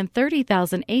more than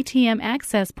 30,000 ATM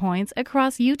access points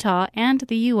across Utah and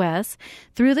the U.S.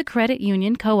 through the Credit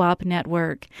Union Co-op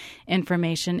Network.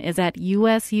 Information is at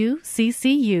usuccu.org.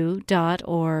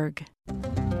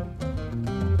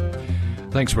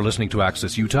 Thanks for listening to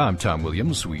Access Utah. I'm Tom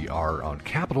Williams. We are on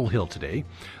Capitol Hill today,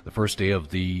 the first day of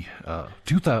the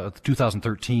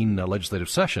 2013 legislative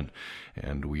session.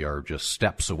 And we are just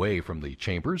steps away from the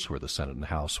chambers where the Senate and the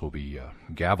House will be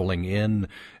gaveling in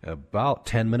about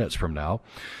 10 minutes from now.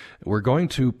 We're going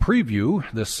to preview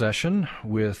this session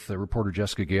with reporter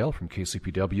Jessica Gale from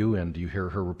KCPW, and you hear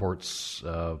her reports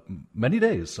many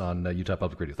days on Utah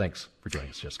Public Radio. Thanks for joining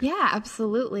us, Jessica. Yeah,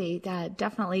 absolutely.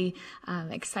 Definitely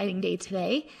exciting day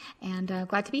today, and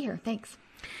glad to be here. Thanks.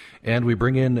 And we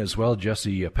bring in as well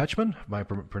Jesse Petchman, am I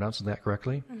pronouncing that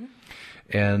correctly? Mm-hmm.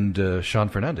 And Sean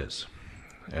Fernandez.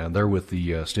 And they're with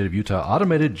the State of Utah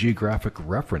Automated Geographic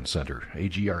Reference Center,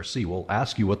 AGRC. We'll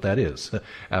ask you what that is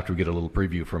after we get a little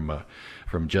preview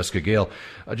from Jessica Gale.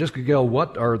 Jessica Gale,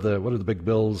 what are the big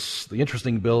bills, the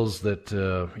interesting bills that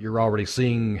you're already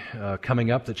seeing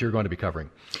coming up that you're going to be covering?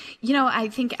 You know, I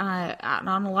think on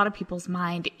a lot of people's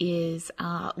mind is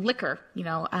liquor,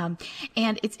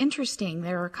 and it's interesting.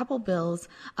 There are a couple bills.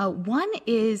 One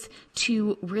is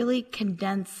to really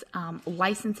condense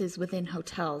licenses within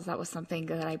hotels. That was something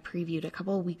that I previewed a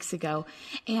couple of weeks ago.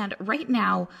 And right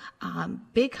now,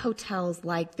 big hotels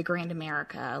like the Grand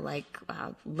America, like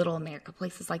Little America,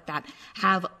 places like that,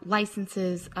 have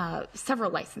licenses, several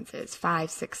licenses,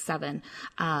 5, 6, 7,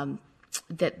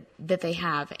 that they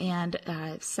have. And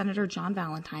Senator John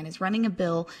Valentine is running a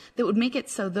bill that would make it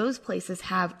so those places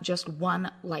have just one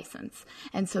license.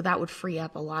 And so that would free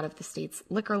up a lot of the state's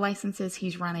liquor licenses.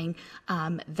 He's running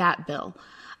that bill.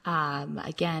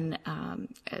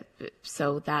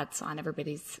 So that's on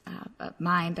everybody's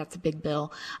mind. That's a big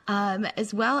bill,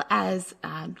 as well as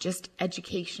just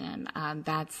education.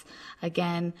 That's,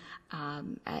 again,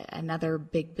 another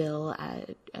big bill.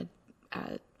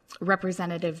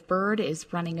 Representative Byrd is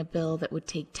running a bill that would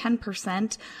take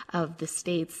 10% of the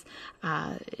state's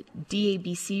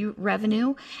DABC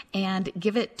revenue and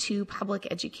give it to public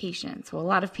education. So a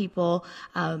lot of people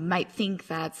might think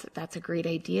that's a great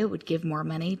idea. It would give more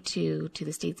money to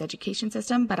the state's education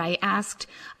system. But I asked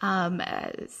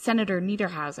Senator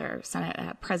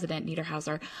Niederhauser, President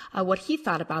Niederhauser, what he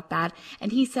thought about that,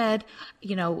 and he said,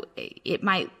 it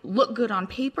might look good on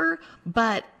paper,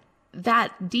 but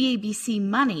that DABC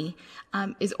money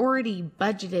is already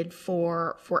budgeted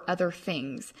for other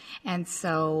things. And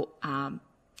so,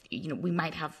 we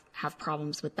might have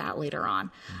problems with that later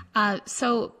on. Again,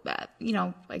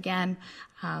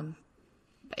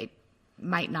 it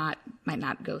might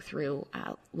not go through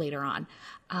later on.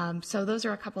 So those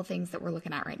are a couple things that we're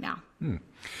looking at right now.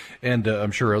 And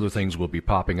I'm sure other things will be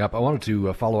popping up. I wanted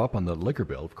to follow up on the liquor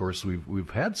bill. Of course, we've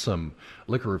had some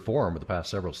liquor reform in the past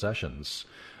several sessions.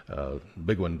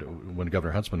 Big one when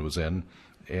Governor Huntsman was in,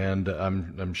 and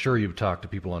I'm sure you've talked to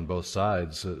people on both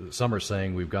sides. Some are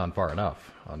saying we've gone far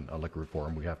enough on liquor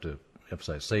reform. We have to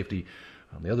emphasize safety.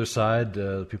 On the other side,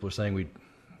 people are saying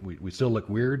we still look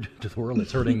weird to the world.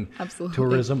 It's hurting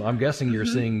tourism. I'm guessing you're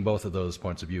seeing both of those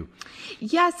points of view.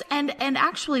 Yes, and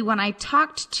actually, when I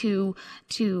talked to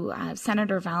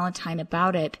Senator Valentine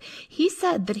about it, he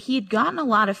said that he had gotten a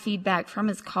lot of feedback from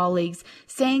his colleagues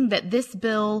saying that this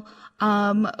bill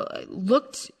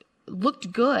looked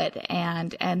good,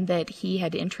 and that he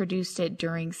had introduced it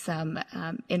during some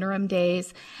interim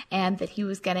days, and that he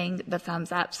was getting the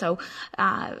thumbs up. So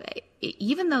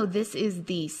even though this is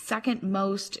the second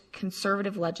most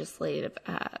conservative legislative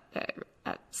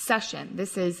session,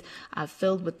 this is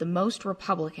filled with the most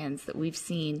Republicans that we've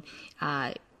seen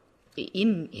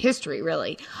in history,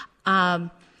 really.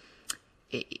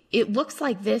 It looks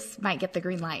like this might get the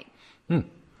green light.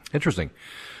 Interesting.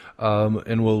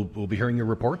 And we'll be hearing your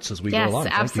reports as we go along.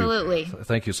 Yes, absolutely.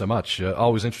 Thank you so much.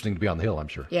 Always interesting to be on the Hill, I'm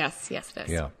sure. Yes, it is.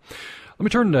 Yeah. Let me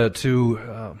turn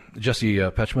to Jesse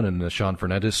Petchman and Sean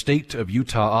Fernandez, State of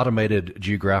Utah Automated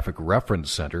Geographic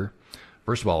Reference Center.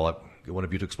 First of all, I want one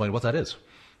of you to explain what that is.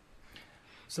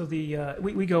 So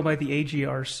we go by the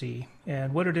AGRC,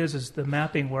 and what it is the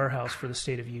mapping warehouse for the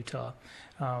state of Utah.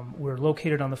 We're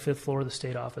located on the 5th floor of the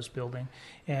state office building,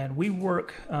 and we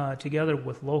work together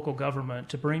with local government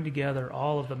to bring together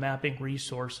all of the mapping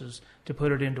resources to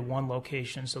put it into one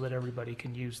location so that everybody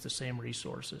can use the same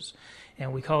resources.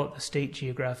 And we call it the State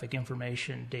Geographic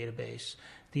Information Database,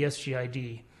 the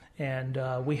SGID.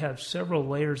 And we have several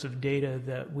layers of data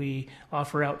that we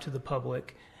offer out to the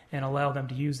public and allow them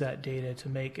to use that data to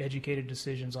make educated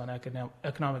decisions on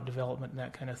economic development and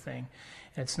that kind of thing.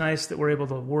 And it's nice that we're able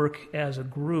to work as a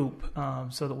group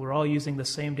so that we're all using the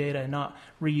same data and not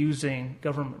reusing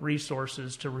government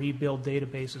resources to rebuild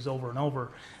databases over and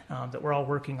over, that we're all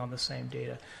working on the same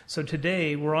data. So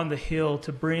today we're on the Hill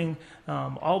to bring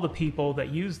all the people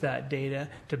that use that data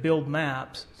to build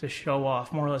maps to show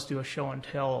off, more or less do a show and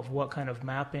tell of what kind of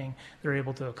mapping they're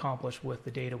able to accomplish with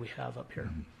the data we have up here.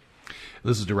 Mm-hmm.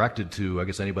 This is directed to, I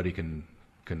guess anybody can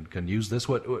use this.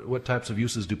 What types of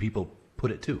uses do people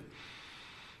put it to?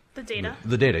 The data?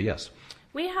 The data, yes.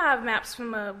 We have maps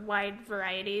from a wide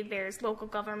variety. There's local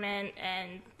government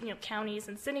and counties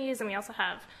and cities, and we also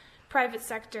have private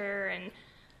sector and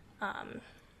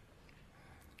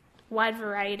wide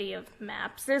variety of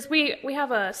maps. We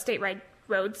have a statewide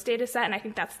roads data set, and I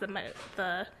think that's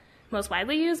the most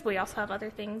widely used, but we also have other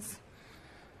things.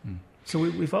 So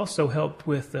we've also helped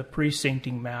with the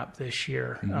precincting map this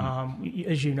year.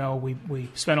 Mm-hmm. As you know, we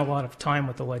spent a lot of time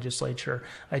with the legislature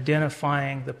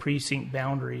identifying the precinct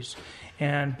boundaries.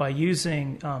 And by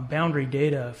using boundary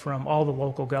data from all the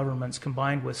local governments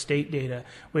combined with state data,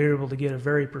 we were able to get a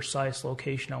very precise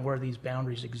location on where these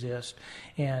boundaries exist.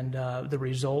 And the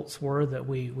results were that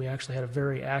we actually had a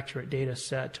very accurate data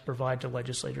set to provide to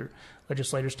legislators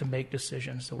to make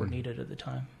decisions that were needed at the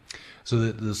time.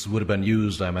 So this would have been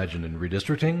used, I imagine, in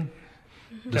redistricting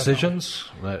decisions?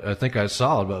 I think I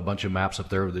saw a bunch of maps up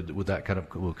there. Would that kind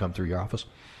of will come through your office?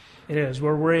 It is,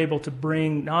 where we're able to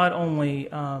bring not only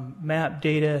map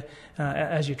data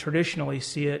as you traditionally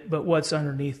see it, but what's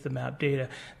underneath the map data.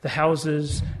 The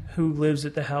houses, who lives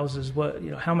at the houses,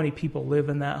 how many people live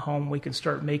in that home. We can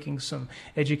start making some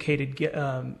educated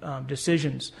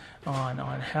decisions on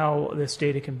how this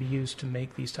data can be used to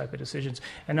make these type of decisions.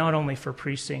 And not only for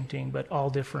precincting, but all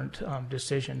different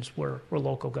decisions where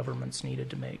local governments needed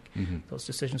to make those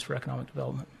decisions for economic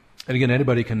development. And again,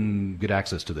 anybody can get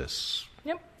access to this.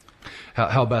 Yep.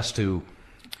 How best to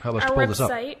pull this up? Our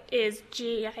website is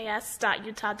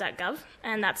gis.utah.gov,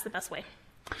 and that's the best way.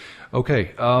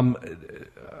 Okay.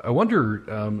 I wonder,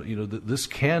 this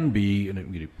can be,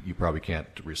 and you probably can't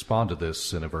respond to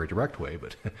this in a very direct way,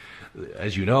 but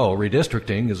as you know,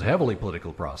 redistricting is a heavily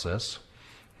political process.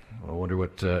 I wonder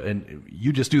what, and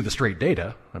you just do the straight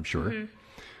data, I'm sure,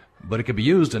 but it can be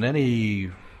used in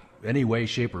any way,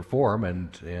 shape, or form,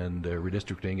 and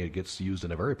redistricting, it gets used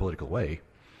in a very political way.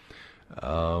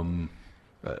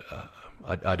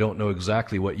 I don't know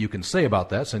exactly what you can say about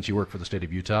that since you work for the state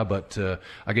of Utah, but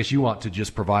I guess you want to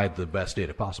just provide the best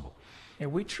data possible. Yeah,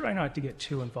 we try not to get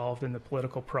too involved in the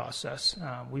political process.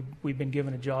 We've been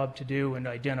given a job to do and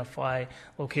identify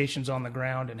locations on the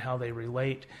ground and how they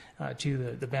relate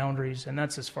to the boundaries, and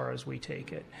that's as far as we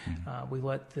take it. We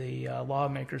let the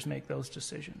lawmakers make those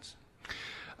decisions.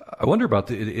 I wonder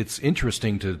about it's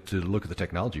interesting to look at the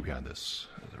technology behind this.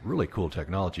 Really cool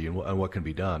technology and what can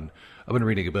be done. I've been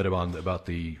reading a bit about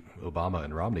the Obama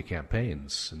and Romney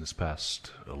campaigns in this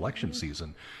past election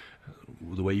season,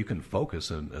 the way you can focus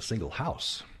in a single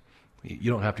house. You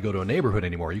don't have to go to a neighborhood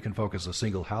anymore. You can focus a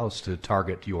single house to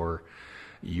target your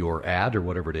ad or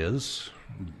whatever it is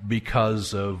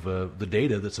because of the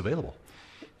data that's available.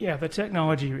 Yeah, the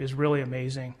technology is really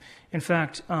amazing. In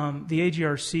fact, the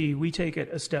AGRC, we take it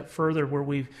a step further where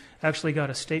we've actually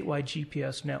got a statewide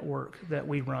GPS network that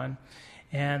we run.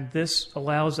 And this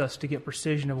allows us to get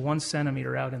precision of 1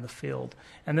 centimeter out in the field.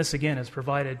 And this, again, is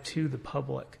provided to the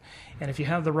public. And if you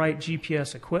have the right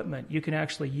GPS equipment, you can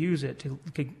actually use it to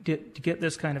get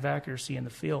this kind of accuracy in the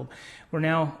field. We're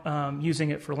now using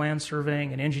it for land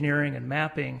surveying and engineering and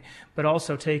mapping, but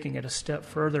also taking it a step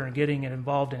further and getting it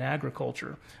involved in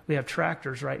agriculture. We have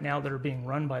tractors right now that are being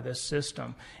run by this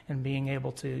system and being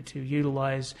able to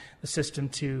utilize the system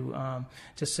to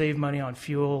save money on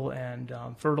fuel and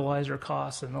fertilizer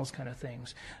costs and those kind of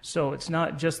things. So it's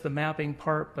not just the mapping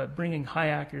part, but bringing high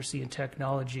accuracy and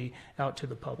technology out to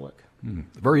the public.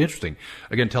 Very interesting.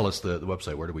 Again, tell us the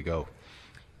website. Where do we go?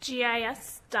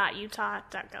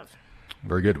 gis.utah.gov.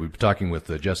 Very good. We've been talking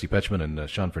with Jesse Petchman and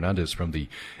Sean Fernandez from the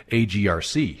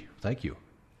AGRC. Thank you.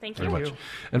 Thank you. Very much.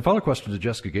 And final question to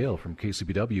Jessica Gale from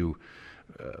KCBW.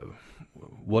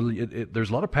 There's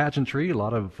a lot of pageantry, a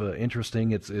lot of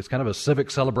interesting. It's kind of a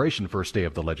civic celebration first day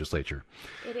of the legislature.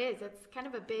 It is. It's kind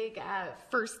of a big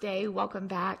first day. Welcome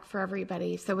back for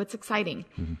everybody. So it's exciting.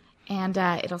 And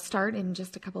it'll start in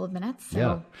just a couple of minutes. So.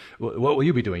 Yeah. What will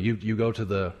you be doing? You go to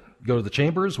the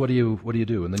chambers. What do you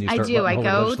do? And then you start. I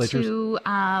go to.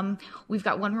 We've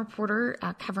got one reporter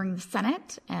covering the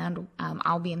Senate, and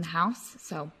I'll be in the House.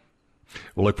 So.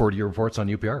 We'll look forward to your reports on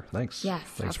UPR. Thanks. Yes,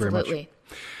 thanks absolutely. very much.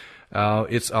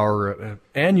 It's our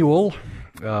annual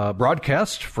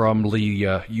broadcast from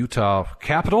the Utah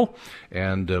Capitol.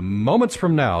 And moments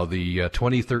from now, the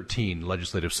 2013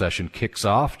 legislative session kicks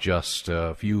off. Just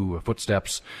a few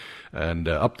footsteps and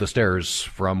up the stairs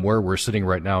from where we're sitting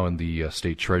right now in the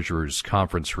State Treasurer's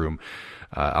conference room.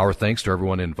 Our thanks to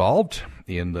everyone involved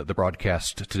in the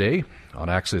broadcast today on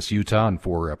Access Utah, and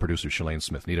for producer Shalane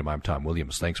Smith-Needham, I'm Tom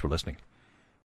Williams. Thanks for listening.